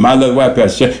Sharon. Here with my lovely wife,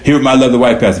 Pastor Sharon. Here with my lovely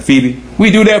wife, Pastor Phoebe. We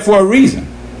do that for a reason.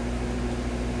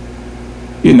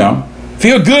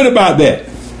 Feel good about that.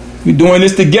 We're doing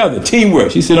this together,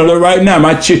 teamwork. She's sitting there right now,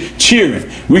 my cheering.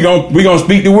 We're gonna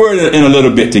speak the word in a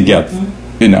little bit together.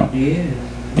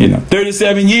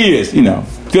 37 years,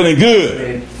 feeling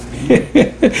good.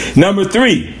 Number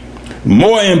 3,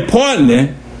 more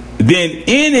importantly than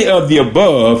any of the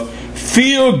above,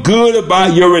 feel good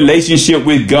about your relationship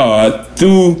with God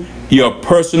through your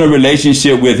personal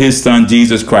relationship with his son,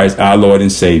 Jesus Christ, our Lord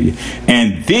and Savior.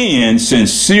 And then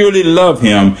sincerely love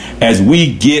him as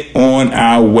we get on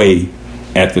our way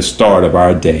at the start of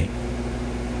our day.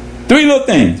 3 little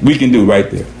things we can do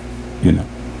right there. 3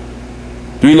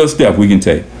 little steps we can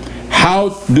take. How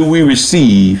do we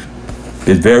receive,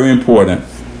 is very important,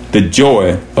 the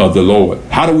joy of the Lord.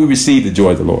 How do we receive the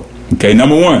joy of the Lord? Okay,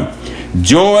 number 1,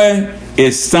 joy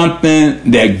is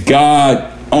something that God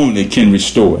only can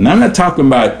restore. Now, I'm not talking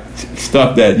about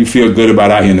stuff that you feel good about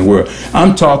out here in the world.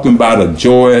 I'm talking about a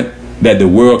joy that the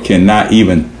world cannot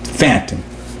even fathom,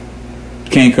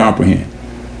 can't comprehend.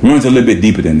 Runs a little bit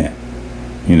deeper than that,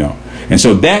 And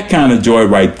so that kind of joy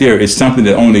right there is something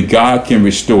that only God can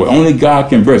restore. Only God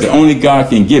can burst it. Only God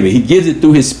can give it. He gives it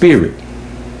through his spirit.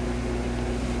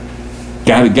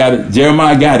 Got it.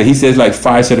 Jeremiah got it. He says, like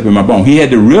fire set up in my bone. He had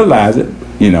to realize it,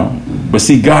 But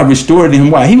see, God restored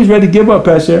him. Why? He was ready to give up,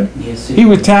 Pastor. Yes, he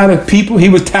was tired of people. He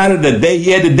was tired of the day.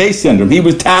 He had the day syndrome. He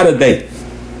was tired of day.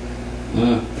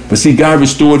 But see, God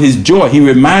restored his joy. He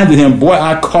reminded him, boy,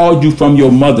 I called you from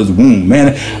your mother's womb.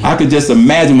 Man, I could just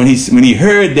imagine when he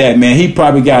heard that, man, he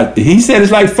said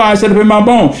it's like fire set up in my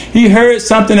bone. He heard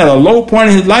something at a low point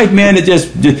in his life, man, that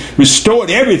just restored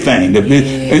everything.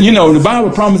 The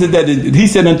Bible promises that he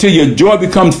said until your joy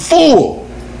becomes full.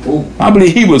 I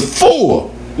believe he was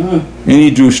full. And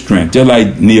he drew strength, just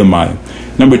like Nehemiah.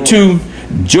 Number 2,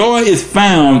 joy is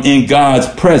found in God's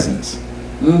presence.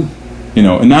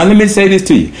 And now let me say this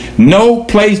to you. No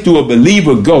place do a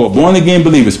believer go, a born-again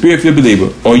believer, spirit-filled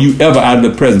believer, or you ever out of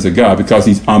the presence of God, because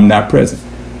he's omnipresent.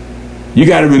 You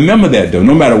got to remember that, though.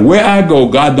 No matter where I go,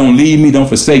 God don't leave me, don't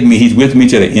forsake me. He's with me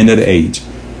to the end of the age.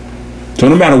 So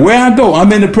no matter where I go, I'm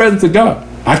in the presence of God.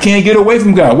 I can't get away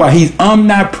from God. Why? He's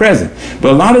omnipresent.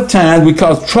 But a lot of times,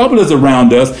 because trouble is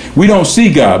around us, we don't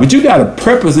see God. But you got a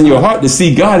purpose in your heart to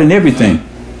see God in everything.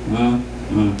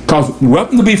 Because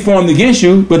weapons will be formed against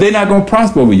you, but they're not going to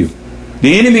prosper over you.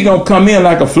 The enemy going to come in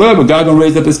like a flood, but God going to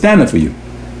raise up a standard for you.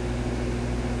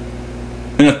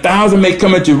 And 1,000 may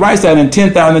come at your right side and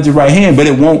 10,000 at your right hand, but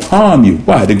it won't harm you.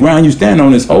 Why? The ground you stand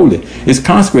on is holy. It's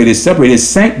consecrated, it's separated, it's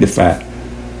sanctified.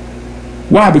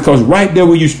 Why? Because right there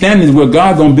where you stand is where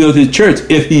God going to build his church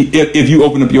if you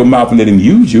open up your mouth and let him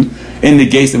use you. And the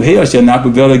gates of hell shall not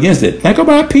prevail against it. Think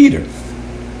about Peter.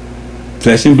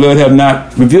 Flesh and blood have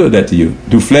not revealed that to you.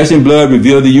 Do flesh and blood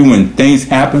reveal to you when things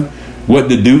happen, what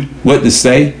to do, what to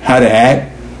say, how to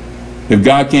act? If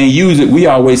God can't use it, we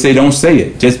always say don't say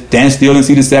it. Just stand still and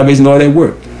see the salvation of the Lord at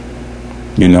work.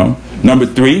 Number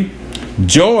 3,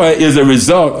 Joy is a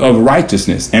result of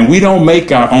righteousness, and we don't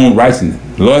make our own righteousness.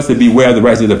 The Lord said, beware of the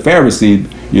righteousness of the Pharisees,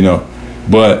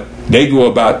 but they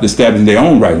go about establishing their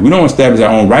own righteousness. We don't establish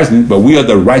our own righteousness, but we are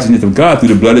the righteousness of God through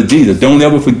the blood of Jesus. Don't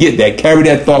ever forget that. Carry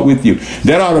that thought with you.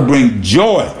 That ought to bring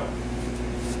joy,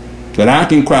 that I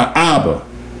can cry, Abba,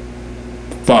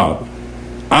 Father,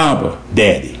 Abba,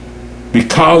 Daddy,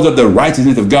 because of the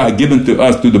righteousness of God given to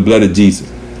us through the blood of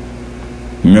Jesus.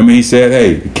 Remember, he said,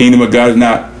 hey, the kingdom of God is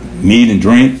not meat and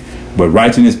drink, but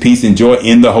righteousness, peace, and joy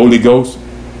in the Holy Ghost.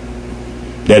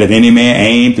 That if any man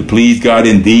aim to please God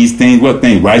in these things, what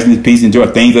things? Righteousness, peace, and joy,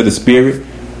 things of the Spirit,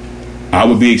 I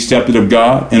will be accepted of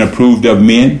God and approved of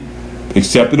men.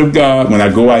 Accepted of God. When I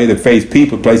go out here to face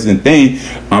people, places, and things,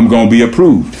 I'm going to be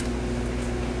approved.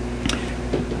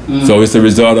 So it's a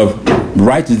result of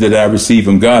righteousness that I receive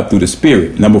from God through the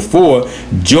Spirit. Number 4,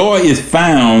 joy is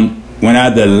found when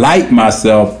I delight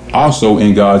myself also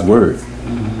in God's word.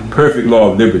 Perfect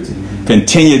law of liberty.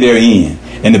 Continue therein.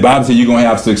 And the Bible says you're going to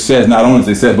have success, not only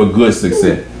success, but good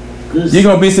success. You're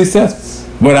going to be successful.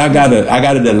 But I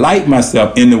gotta delight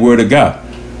myself in the word of God.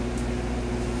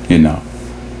 Then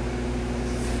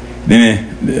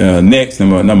next,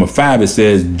 number 5, it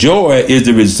says, joy is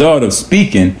the result of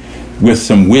speaking with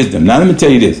some wisdom. Now let me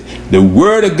tell you this. The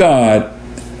word of God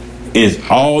is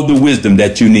all the wisdom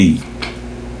that you need.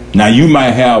 Now you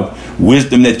might have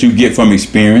wisdom that you get from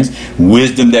experience,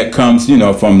 wisdom that comes,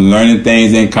 from learning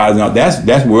things in college.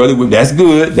 That's worldly. That's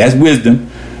good. That's wisdom,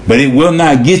 but it will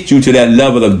not get you to that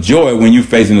level of joy when you're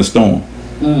facing a storm.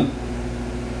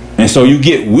 And so you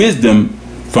get wisdom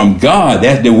from God.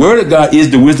 That the word of God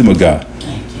is the wisdom of God,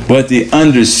 but the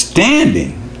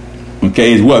understanding,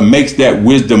 is what makes that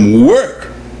wisdom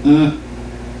work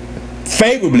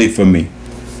favorably for me.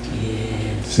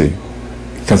 See.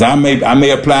 Because I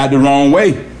may apply it the wrong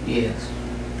way. Yes.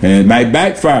 And it might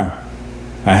backfire.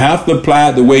 I have to apply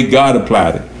it the way God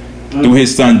applied it. Through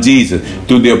his son Jesus,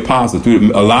 through the apostles.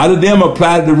 A lot of them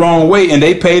applied it the wrong way and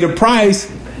they paid a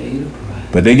price.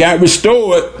 But they got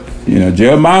restored.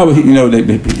 Jeremiah,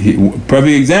 perfect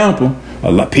example.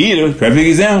 Peter, perfect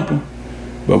example.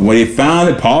 But when they found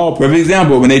it, Paul, perfect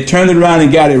example. When they turned it around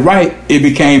and got it right, it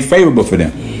became favorable for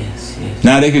them. Yes.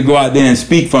 Now they could go out there and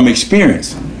speak from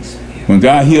experience. When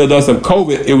God healed us of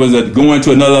COVID, it was going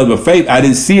to another level of faith. I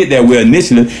didn't see it that way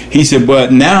initially. He said,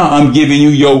 but now I'm giving you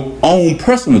your own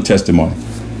personal testimony.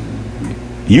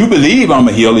 You believe I'm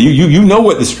a healer. You know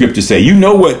what the scriptures say. You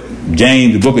know what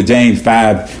the book of James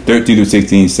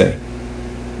 5:13-16 say.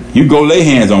 You go lay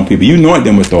hands on people. You anoint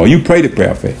them with oil. You pray the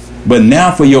prayer of faith. But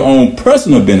now for your own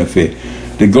personal benefit,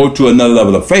 to go to another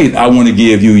level of faith, I want to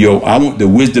give you I want the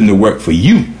wisdom to work for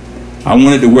you. I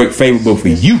want it to work favorable for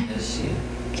you.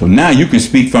 So now you can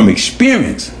speak from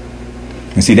experience.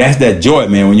 And see, that's that joy,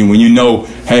 man, when you know,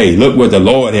 hey, look what the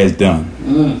Lord has done.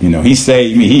 He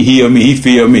saved me, he healed me, he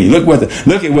filled me. Look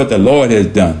at what the Lord has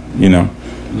done,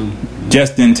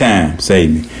 just in time,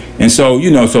 saved me. And so,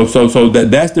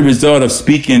 that's the result of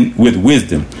speaking with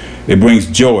wisdom. It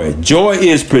brings joy. Joy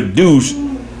is produced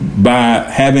by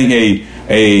having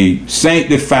a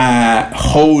sanctified,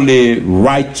 holy,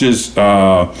 righteous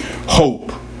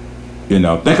hope.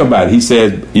 Think about it. He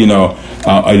said,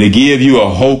 to give you a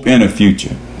hope in the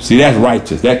future. See, that's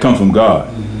righteous. That comes from God.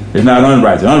 It's not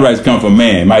unrighteous. Unrighteous comes from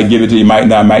man. Might give it to you, might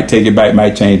not, might take it back,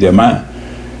 might change their mind.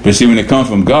 But see, when it comes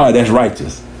from God, that's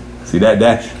righteous. See,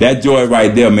 that joy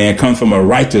right there, man, comes from a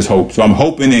righteous hope. So I'm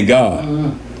hoping in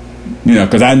God.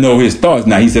 Because I know his thoughts.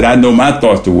 Now, he said, I know my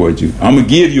thoughts towards you. I'm going to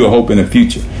give you a hope in the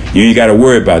future. You ain't got to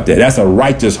worry about that. That's a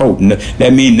righteous hope.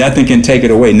 That means nothing can take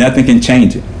it away. Nothing can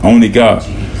change it. Only God.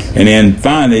 And then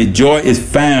finally, joy is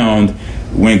found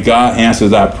when God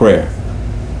answers our prayer.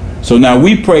 So now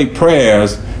we pray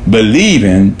prayers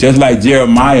believing, just like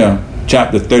Jeremiah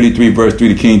chapter 33, verse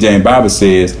 3, the King James Bible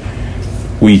says,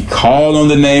 we call on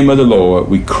the name of the Lord.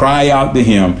 We cry out to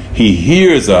him. He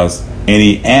hears us and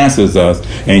he answers us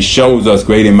and shows us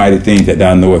great and mighty things that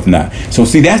thou knowest not. So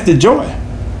see, that's the joy.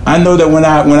 I know that when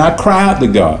I cry out to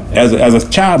God as a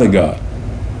child of God,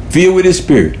 filled with his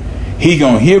spirit, he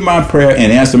gonna hear my prayer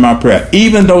and answer my prayer,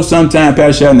 even though sometimes,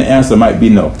 Pastor Sharon, the answer might be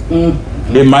no.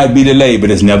 It might be delayed,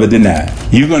 but it's never denied.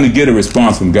 You're gonna get a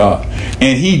response from God,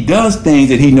 and he does things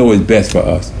that he knows is best for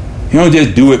us. He don't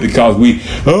just do it because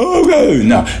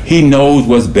no. He knows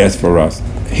what's best for us.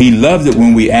 He loves it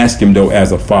when we ask him, though,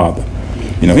 as a father.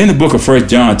 In the book of 1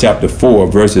 John chapter 4,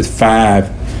 verses 4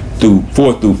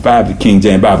 through 5, the King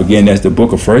James Bible. Again, that's the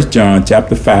book of 1 John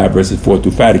chapter 5, verses 4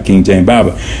 through 5, the King James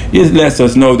Bible. It lets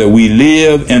us know that we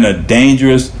live in a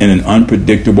dangerous and an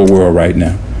unpredictable world right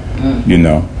now. You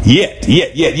know, yet.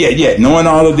 Knowing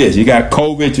all of this, you got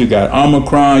COVID, you got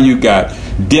Omicron, you got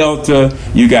Delta,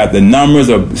 you got the numbers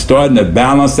are starting to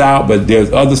balance out, but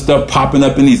there's other stuff popping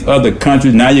up in these other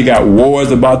countries. Now you got wars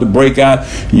about to break out,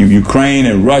 Ukraine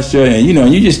and Russia, and you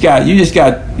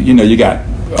got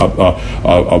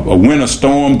a winter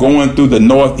storm going through the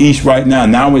northeast right now.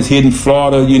 Now it's hitting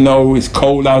Florida. It's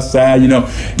cold outside.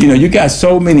 You got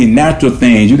so many natural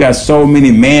things. You got so many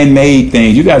man-made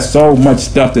things. You got so much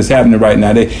stuff that's happening right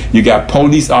now. You got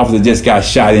police officers just got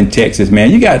shot in Texas,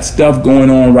 man. You got stuff going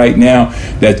on right now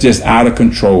that's just out of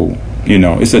control.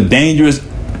 It's a dangerous,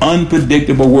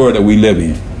 unpredictable world that we live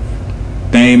in.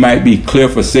 Thing might be clear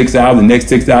for 6 hours. The next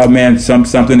 6 hours, man,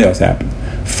 something else happens.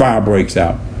 Fire breaks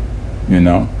out.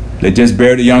 They just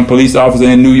buried a young police officer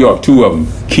in New York. 2 of them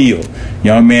killed.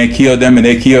 Young man killed them and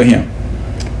they killed him.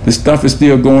 This stuff is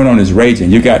still going on. It's raging.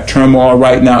 You got turmoil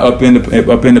right now up in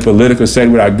the political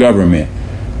sector with our government.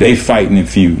 They fighting and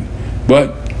feuding.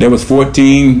 But there was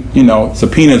 14,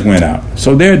 subpoenas went out.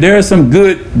 So there is some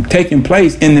good taking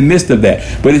place in the midst of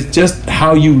that. But it's just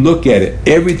how you look at it.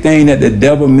 Everything that the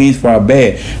devil means for our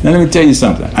bad. Now let me tell you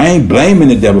something. I ain't blaming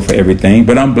the devil for everything,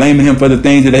 but I'm blaming him for the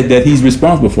things that he's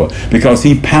responsible for. Because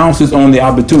he pounces on the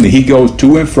opportunity. He goes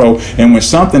to and fro. And when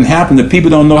something happens, the people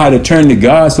don't know how to turn to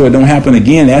God so it don't happen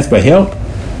again, ask for help.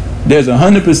 There's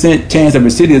 100% chance of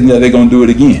recidivism that they're going to do it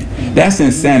again. That's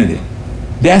insanity.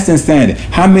 That's insanity.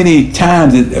 How many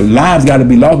times lives got to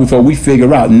be lost before we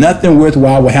figure out nothing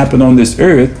worthwhile will happen on this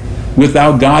earth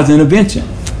without God's intervention?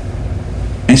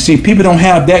 And see, people don't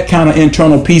have that kind of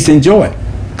internal peace and joy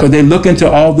because they look into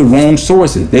all the wrong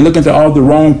sources. They look into all the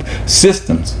wrong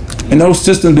systems. And those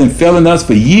systems have been failing us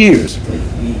for years.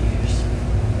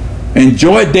 And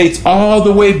joy dates all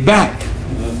the way back,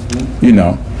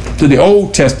 to the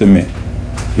Old Testament,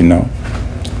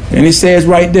 And it says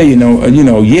right there,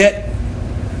 yet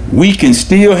we can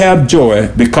still have joy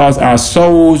because our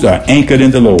souls are anchored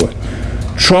in the Lord.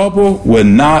 Trouble will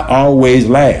not always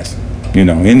last.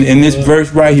 In this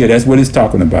verse right here, that's what it's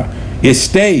talking about. It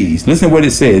stays. Listen to what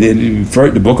it said.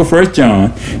 The book of 1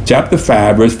 John, chapter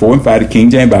 5, verse 4 and 5, the King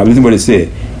James Bible. Listen to what it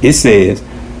said. It says,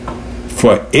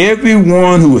 for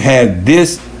everyone who has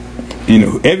this,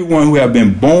 everyone who have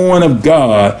been born of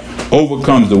God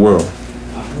overcomes the world.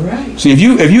 Right. See, if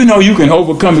you know you can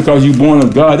overcome because you're born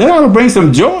of God, that ought to bring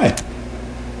some joy.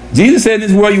 Jesus said in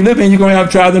this world you live in, you're going to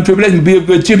have trials and tribulations. Be of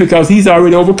good cheer because he's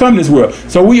already overcome this world.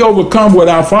 So we overcome what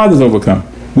our fathers overcome.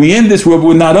 We in this world, but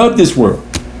we're not of this world.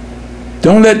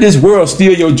 Don't let this world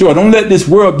steal your joy. Don't let this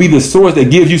world be the source that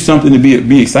gives you something to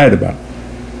be excited about.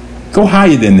 Go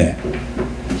higher than that.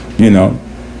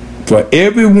 For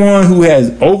everyone who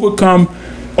has overcome,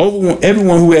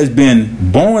 everyone who has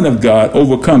been born of God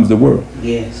overcomes the world.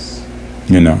 Yes.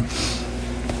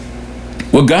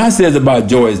 What God says about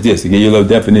joy is this. To give you a little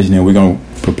definition here, we're going to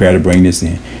prepare to bring this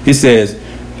in. It says,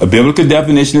 a biblical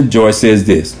definition of joy says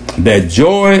this, that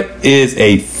joy is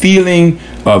a feeling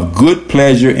of good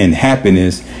pleasure and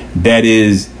happiness that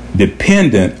is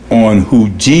dependent on who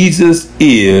Jesus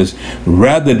is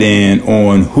rather than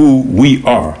on who we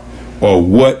are or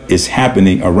what is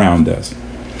happening around us.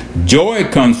 Joy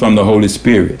comes from the Holy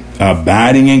Spirit,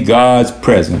 abiding in God's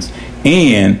presence,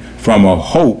 and from a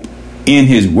hope in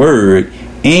his word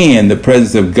and the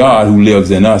presence of God who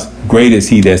lives in us. Greater is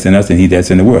he that's in us than he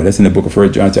that's in the world. That's in the book of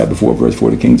 1 John chapter 4, verse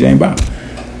 4, the King James Bible.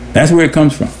 That's where it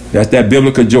comes from. That's that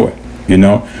biblical joy.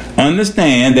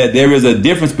 Understand that there is a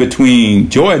difference between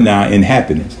joy now and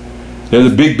happiness.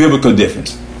 There's a big biblical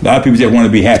difference. A lot of people just want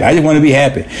to be happy. I just want to be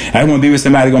happy. I just want to be with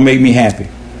somebody going to make me happy.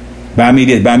 Buy me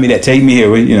this, buy me that, take me here.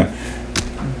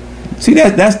 See,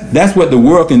 that's what the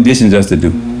world conditions us to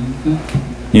do.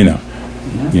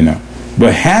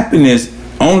 But happiness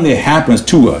only happens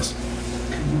to us.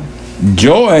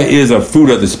 Joy is a fruit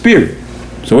of the Spirit.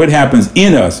 So it happens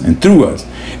in us and through us.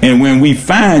 And when we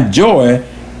find joy,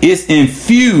 it's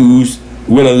infused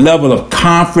with a level of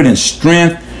comfort and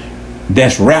strength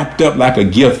that's wrapped up like a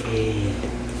gift.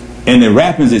 And the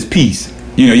wrappings is peace.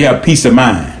 You have peace of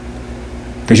mind.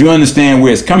 Because you understand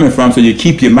where it's coming from, so you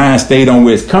keep your mind stayed on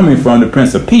where it's coming from, the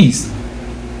Prince of Peace.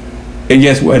 And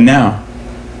guess what now?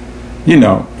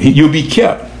 You'll be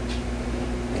kept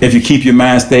if you keep your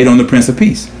mind stayed on the Prince of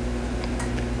Peace.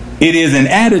 It is an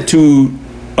attitude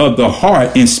of the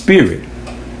heart and spirit.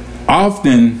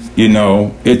 Often,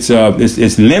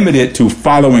 it's limited to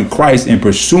following Christ and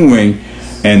pursuing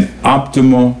an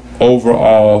optimal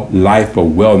overall life of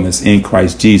wellness in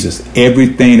Christ Jesus.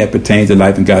 Everything that pertains to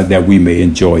life in God, that we may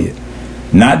enjoy it.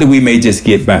 Not that we may just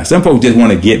get by. Some folks just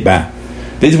want to get by.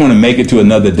 They just want to make it to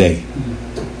another day.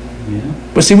 Yeah.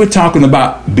 But see, we're talking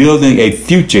about building a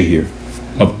future here.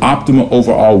 of optimal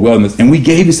overall wellness. And we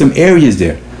gave you some areas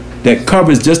there that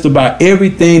covers just about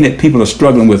everything that people are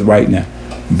struggling with right now.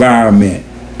 Environment,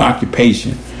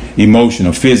 occupation,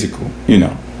 emotional, physical,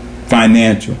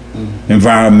 financial,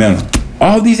 environmental.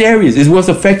 All these areas is what's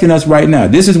affecting us right now.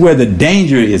 This is where the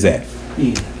danger is at.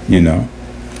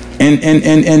 And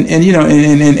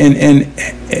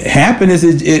happiness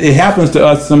it happens to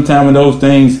us sometime when those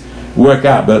things work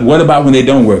out. But what about when they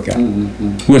don't work out?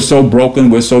 We're so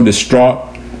broken, we're so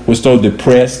distraught, we're so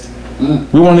depressed.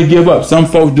 We want to give up. Some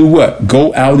folks do what?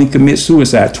 Go out and commit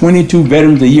suicide. 22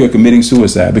 veterans a year committing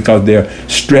suicide because they're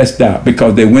stressed out,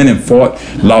 because they went and fought,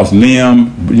 lost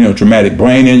limb, traumatic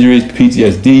brain injuries,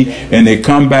 PTSD, and they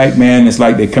come back, man, it's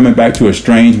like they're coming back to a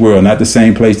strange world, not the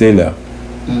same place they left.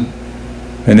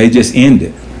 And they just end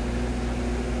it.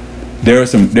 There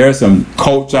are some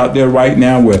cults out there right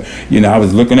now where, I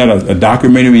was looking at a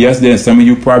documentary yesterday, and some of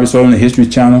you probably saw it on the History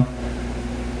Channel.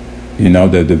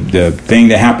 The thing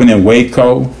that happened in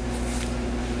Waco.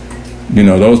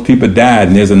 Those people died,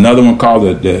 and there's another one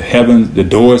called the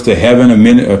Doors to Heaven,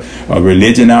 a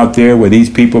religion out there where these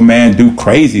people, man, do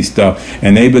crazy stuff,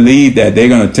 and they believe that they're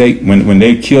going to take when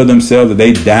they kill themselves, or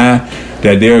they die,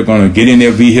 that they're going to get in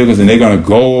their vehicles and they're going to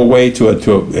go away to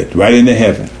right into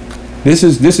heaven. This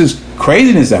is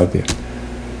craziness out there,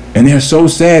 and they're so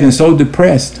sad and so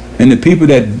depressed. And the people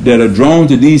that are drawn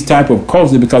to these type of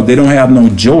cults is because they don't have no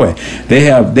joy. They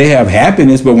have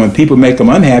happiness, but when people make them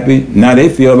unhappy, now they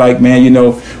feel like, man,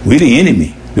 we're the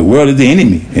enemy. The world is the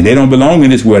enemy, and they don't belong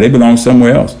in this world. They belong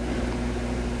somewhere else.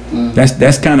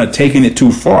 That's kind of taking it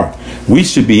too far. We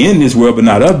should be in this world, but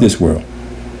not of this world.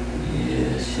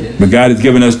 Yes. But God has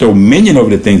given us dominion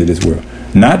over the things of this world,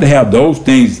 not to have those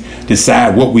things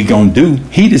decide what we're gonna do.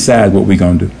 He decides what we're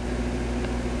gonna do.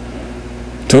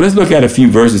 So let's look at a few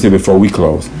verses here before we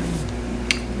close.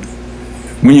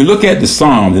 When you look at the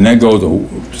Psalms, and that goes,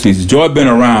 joy been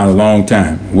around a long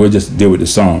time. We'll just deal with the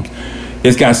Psalms.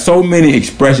 It's got so many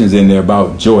expressions in there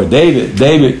about joy. David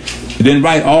didn't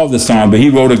write all the Psalms, but he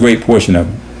wrote a great portion of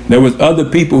them. There was other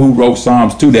people who wrote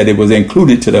Psalms too that it was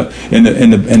included in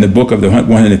the book of the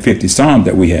 150 Psalms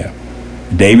that we have.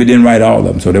 David didn't write all of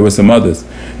them, so there were some others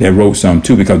that wrote some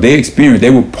too, because they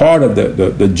were part of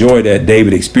the joy that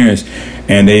David experienced,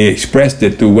 and they expressed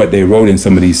it through what they wrote in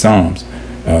some of these Psalms.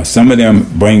 Some of them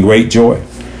bring great joy.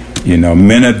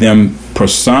 Many of them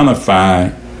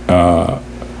personify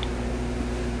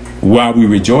why we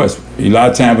rejoice. A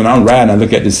lot of times when I'm riding, I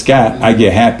look at the sky, I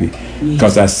get happy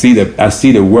because I see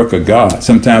the work of God.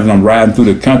 Sometimes when I'm riding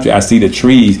through the country, I see the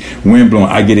trees, wind blowing,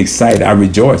 I get excited, I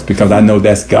rejoice because I know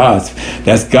that's God's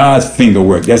finger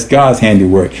work, that's God's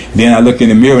handiwork. Then I look in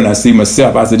the mirror and I see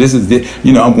myself. I said,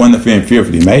 I'm wonderfully and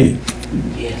fearfully made.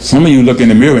 Yes. Some of you look in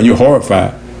the mirror and you're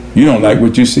horrified. You don't like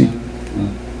what you see.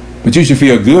 But you should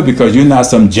feel good because you're not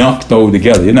some junk thrown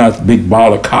together. You're not a big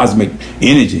ball of cosmic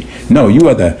energy. No, you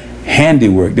are the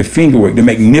handiwork, the fingerwork, the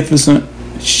magnificent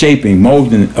shaping,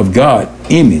 molding of God's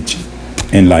image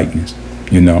and likeness,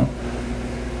 And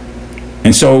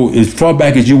so as far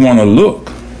back as you want to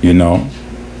look,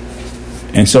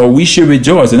 And so we should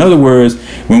rejoice. In other words,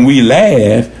 when we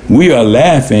laugh, we are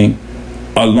laughing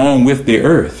along with the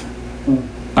earth.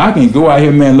 I can go out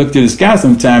here, man, look to the sky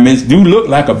sometime. It do look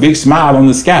like a big smile on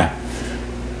the sky.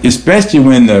 Especially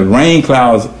when the rain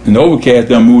clouds and the overcast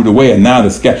done moved away and now the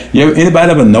sky.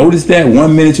 Anybody ever noticed that?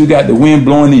 1 minute you got the wind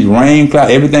blowing these rain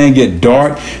clouds, everything get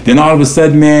dark. Then all of a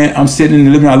sudden, man, I'm sitting in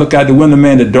the living room, I look out the window,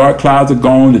 man, the dark clouds are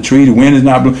gone, the tree, the wind is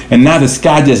not blowing, and now the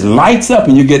sky just lights up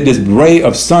and you get this ray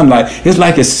of sunlight. It's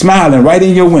like it's smiling right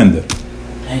in your window.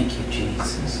 Thank you,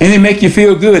 Jesus. And it make you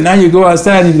feel good. Now you go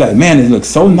outside and you're like, man, it looks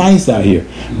so nice out here.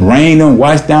 Rain done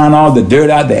washed down all the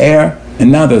dirt out the air. And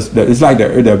now it's like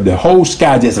the whole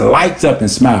sky just lights up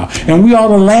and smiles. And we ought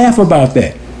to laugh about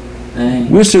that.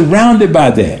 We're surrounded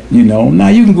by that, Now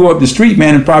you can go up the street,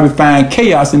 man, and probably find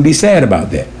chaos and be sad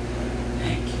about that.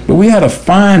 But we ought to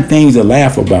find things to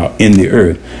laugh about in the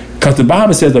earth. Because the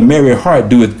Bible says a merry heart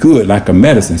doeth good like a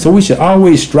medicine. So we should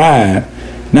always strive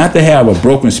not to have a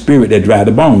broken spirit that dry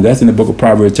the bones. That's in the book of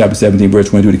Proverbs chapter 17, verse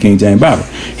 22 of the King James Bible.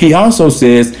 He also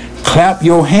says, clap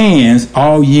your hands,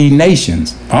 all ye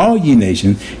nations. All ye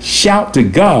nations, shout to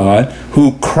God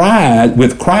who cried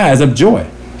with cries of joy.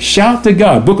 Shout to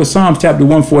God. Book of Psalms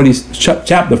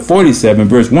chapter 47,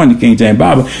 verse 1, the King James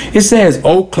Bible. It says,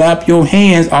 oh, clap your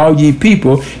hands, all ye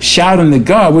people, shouting to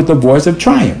God with the voice of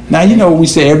triumph. Now, we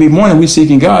say every morning we're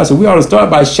seeking God, so we ought to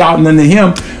start by shouting unto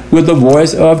him with the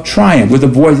voice of triumph, with the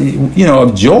voice,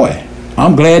 of joy.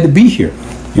 I'm glad to be here,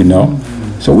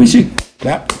 So we should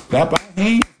clap our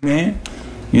hands, man,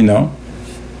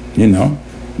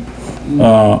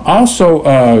 Also,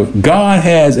 God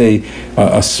has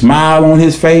a smile on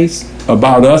his face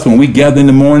about us when we gather in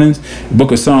the mornings. The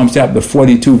book of Psalms chapter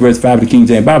 42 verse 5 of the King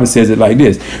James Bible says it like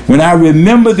this: when I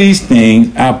remember these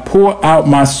things, I pour out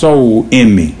my soul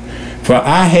in me. For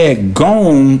I had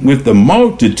gone with the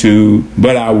multitude,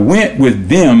 but I went with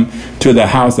them to the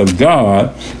house of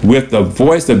God with the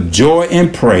voice of joy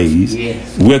and praise,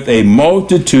 with a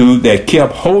multitude that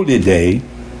kept holy day.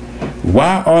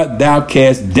 Why art thou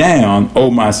cast down, O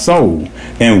my soul?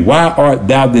 And why art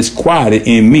thou disquieted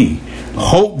in me?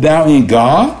 Hope thou in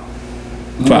God,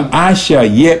 for I shall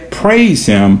yet praise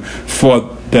him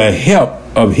for the help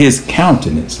of his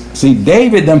countenance. See,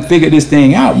 David done figured this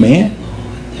thing out, man.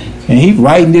 And he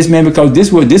writing this, man, because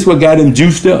this what got him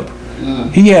juiced up.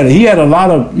 He had a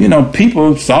lot of,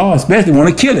 people, Saul especially, want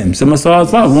to kill him. Some of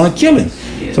Saul's followers want to kill him.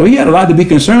 So he had a lot to be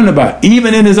concerned about,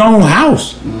 even in his own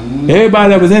house. Everybody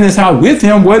that was in his house with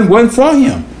him wasn't for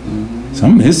him.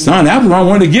 His son Absalom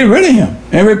wanted to get rid of him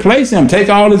and replace him, take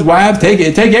all his wives, take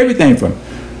everything from him.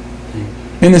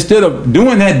 And instead of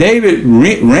doing that, David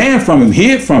ran from him,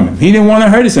 hid from him. He didn't want to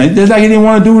hurt his son, just like he didn't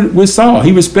want to do it with Saul.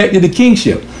 He respected the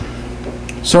kingship.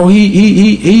 So he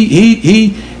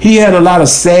had a lot of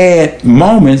sad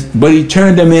moments, but he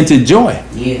turned them into joy.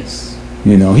 Yes.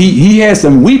 He had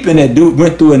some weeping that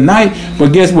went through a night,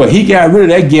 but guess what? He got rid of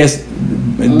that guess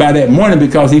by that morning,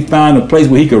 because he found a place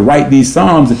where he could write these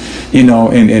psalms,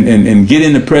 and get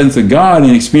in the presence of God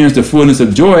and experience the fullness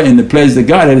of joy and the pleasures of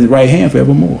God at his right hand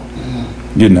forevermore.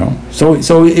 So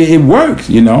it works,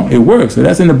 it works. So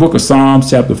that's in the book of Psalms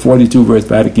chapter 42 verse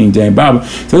 5 of the King James Bible.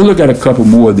 So let's look at a couple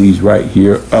more of these right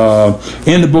here.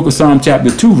 In the book of Psalm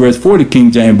chapter 2 verse 4 of the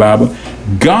King James Bible,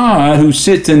 God who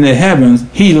sits in the heavens,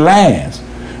 he laughs.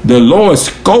 The Lord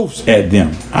scoffs at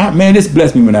them. Man, this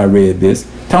blessed me when I read this.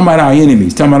 Talking about our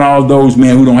enemies, talking about all those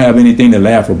men who don't have anything to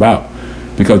laugh about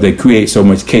because they create so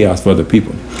much chaos for the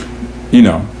people.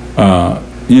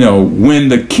 When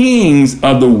the kings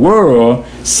of the world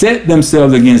set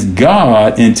themselves against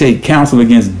God and take counsel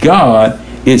against God,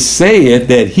 it saith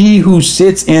that he who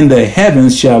sits in the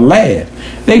heavens shall laugh.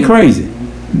 They crazy.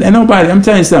 And nobody, I'm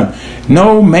telling you something,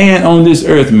 no man on this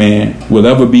earth, man, will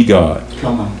ever be God.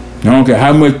 Come on. I don't care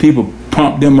how much people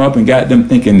pump them up and got them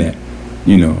thinking that,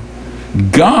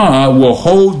 God will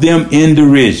hold them in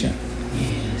derision.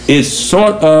 Yes. It's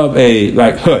sort of a,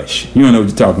 like, hush, you don't know what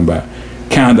you're talking about,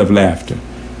 kind of laughter.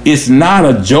 It's not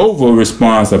a jovial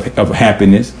response of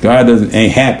happiness. God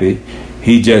ain't happy.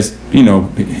 He just,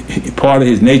 part of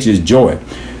his nature is joy.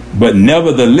 But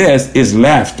nevertheless, it's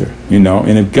laughter,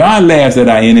 And if God laughs at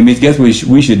our enemies, guess what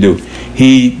we should do?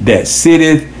 He that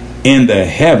sitteth in the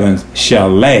heavens shall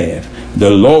laugh. The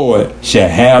Lord shall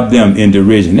have them in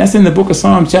derision. That's in the book of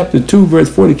Psalms chapter 2 verse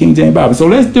 40 King James Bible. So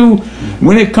let's do,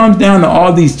 when it comes down to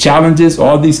all these challenges,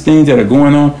 all these things that are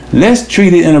going on, let's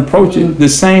treat it and approach it the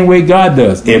same way God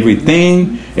does.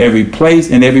 Everything, every place,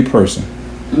 and every person.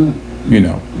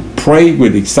 Pray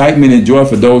with excitement and joy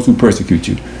for those who persecute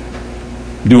you.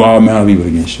 Do all manner of evil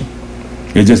against you.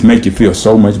 It just makes you feel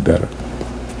so much better.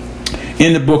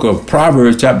 In the book of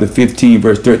Proverbs chapter 15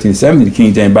 verse 13 and 17, the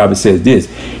King James Bible says this: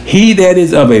 he that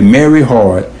is of a merry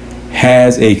heart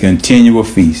has a continual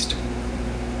feast.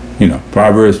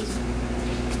 Proverbs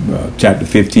chapter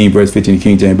 15 verse 15, the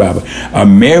King James Bible. A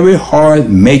merry heart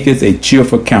maketh a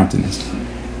cheerful countenance.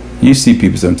 You see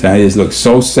people sometimes, they just look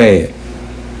so sad.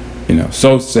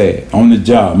 So sad. On the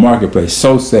job, marketplace,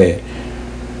 so sad.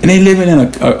 And they living in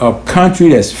a country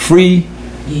that's free.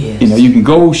 Yes. You can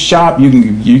go shop.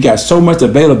 You got so much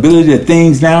availability of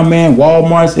things now, man.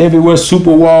 Walmart's everywhere,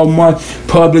 Super Walmart,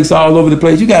 Publix all over the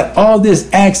place. You got all this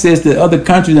access that other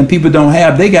countries and people don't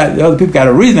have. Other people got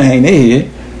a reason to hang their head.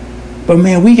 But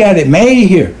man, we got it made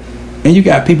here. And you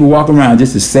got people walking around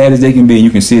just as sad as they can be, and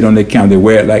you can see it on their counter. They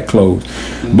wear it like clothes.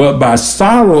 But by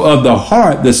sorrow of the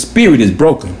heart, the spirit is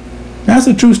broken. That's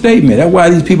a true statement. That's why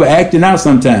these people are acting out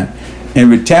sometimes and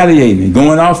retaliating and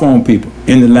going off on people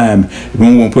in the line.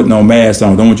 We won't put no mask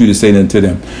on. Don't want you to say that to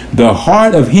them. The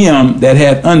heart of him that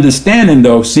hath understanding,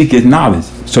 though, seeketh knowledge,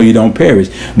 so you don't perish.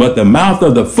 But the mouth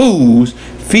of the fools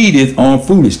feedeth on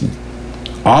foolishness.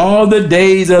 All the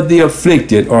days of the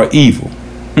afflicted are evil.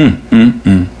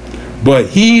 But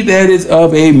he that is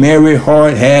of a merry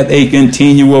heart hath a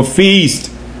continual feast.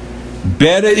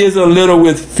 Better is a little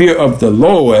with fear of the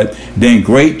Lord than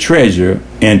great treasure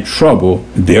and trouble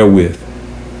therewith.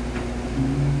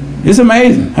 It's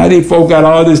amazing how these folk got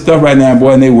all this stuff right now,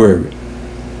 boy, and they worried.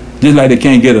 Just like they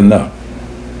can't get enough.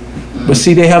 But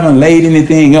see, they haven't laid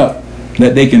anything up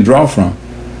that they can draw from.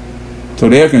 So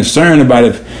they're concerned about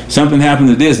if something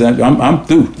happens to this, I'm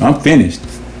through. I'm finished.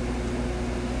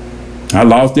 I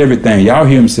lost everything. Y'all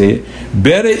hear him say it.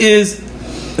 Better is,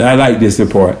 I like this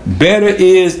part, better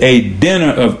is a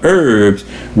dinner of herbs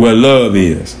where love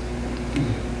is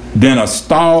than a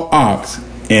stalled ox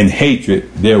and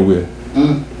hatred therewith.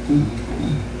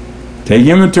 Take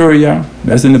inventory, y'all.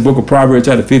 That's in the book of Proverbs,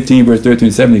 chapter 15, verse 13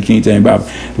 to 17, King James Bible.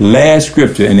 Last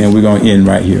scripture, and then we're going to end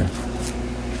right here.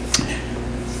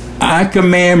 I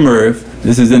command mirth.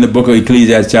 This is in the book of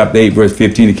Ecclesiastes, chapter 8, verse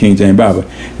 15, the King James Bible.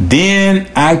 Then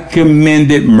I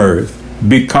commended mirth,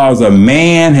 because a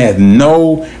man hath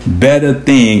no better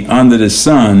thing under the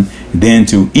sun than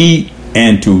to eat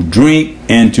and to drink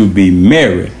and to be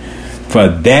merry. For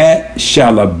that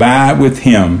shall abide with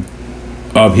him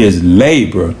of his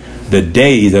labor the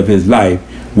days of his life,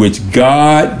 which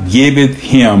God giveth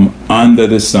him under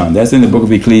the sun. That's in the book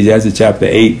of Ecclesiastes, chapter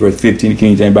 8, verse 15, the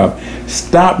King James Bible.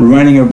 Stop running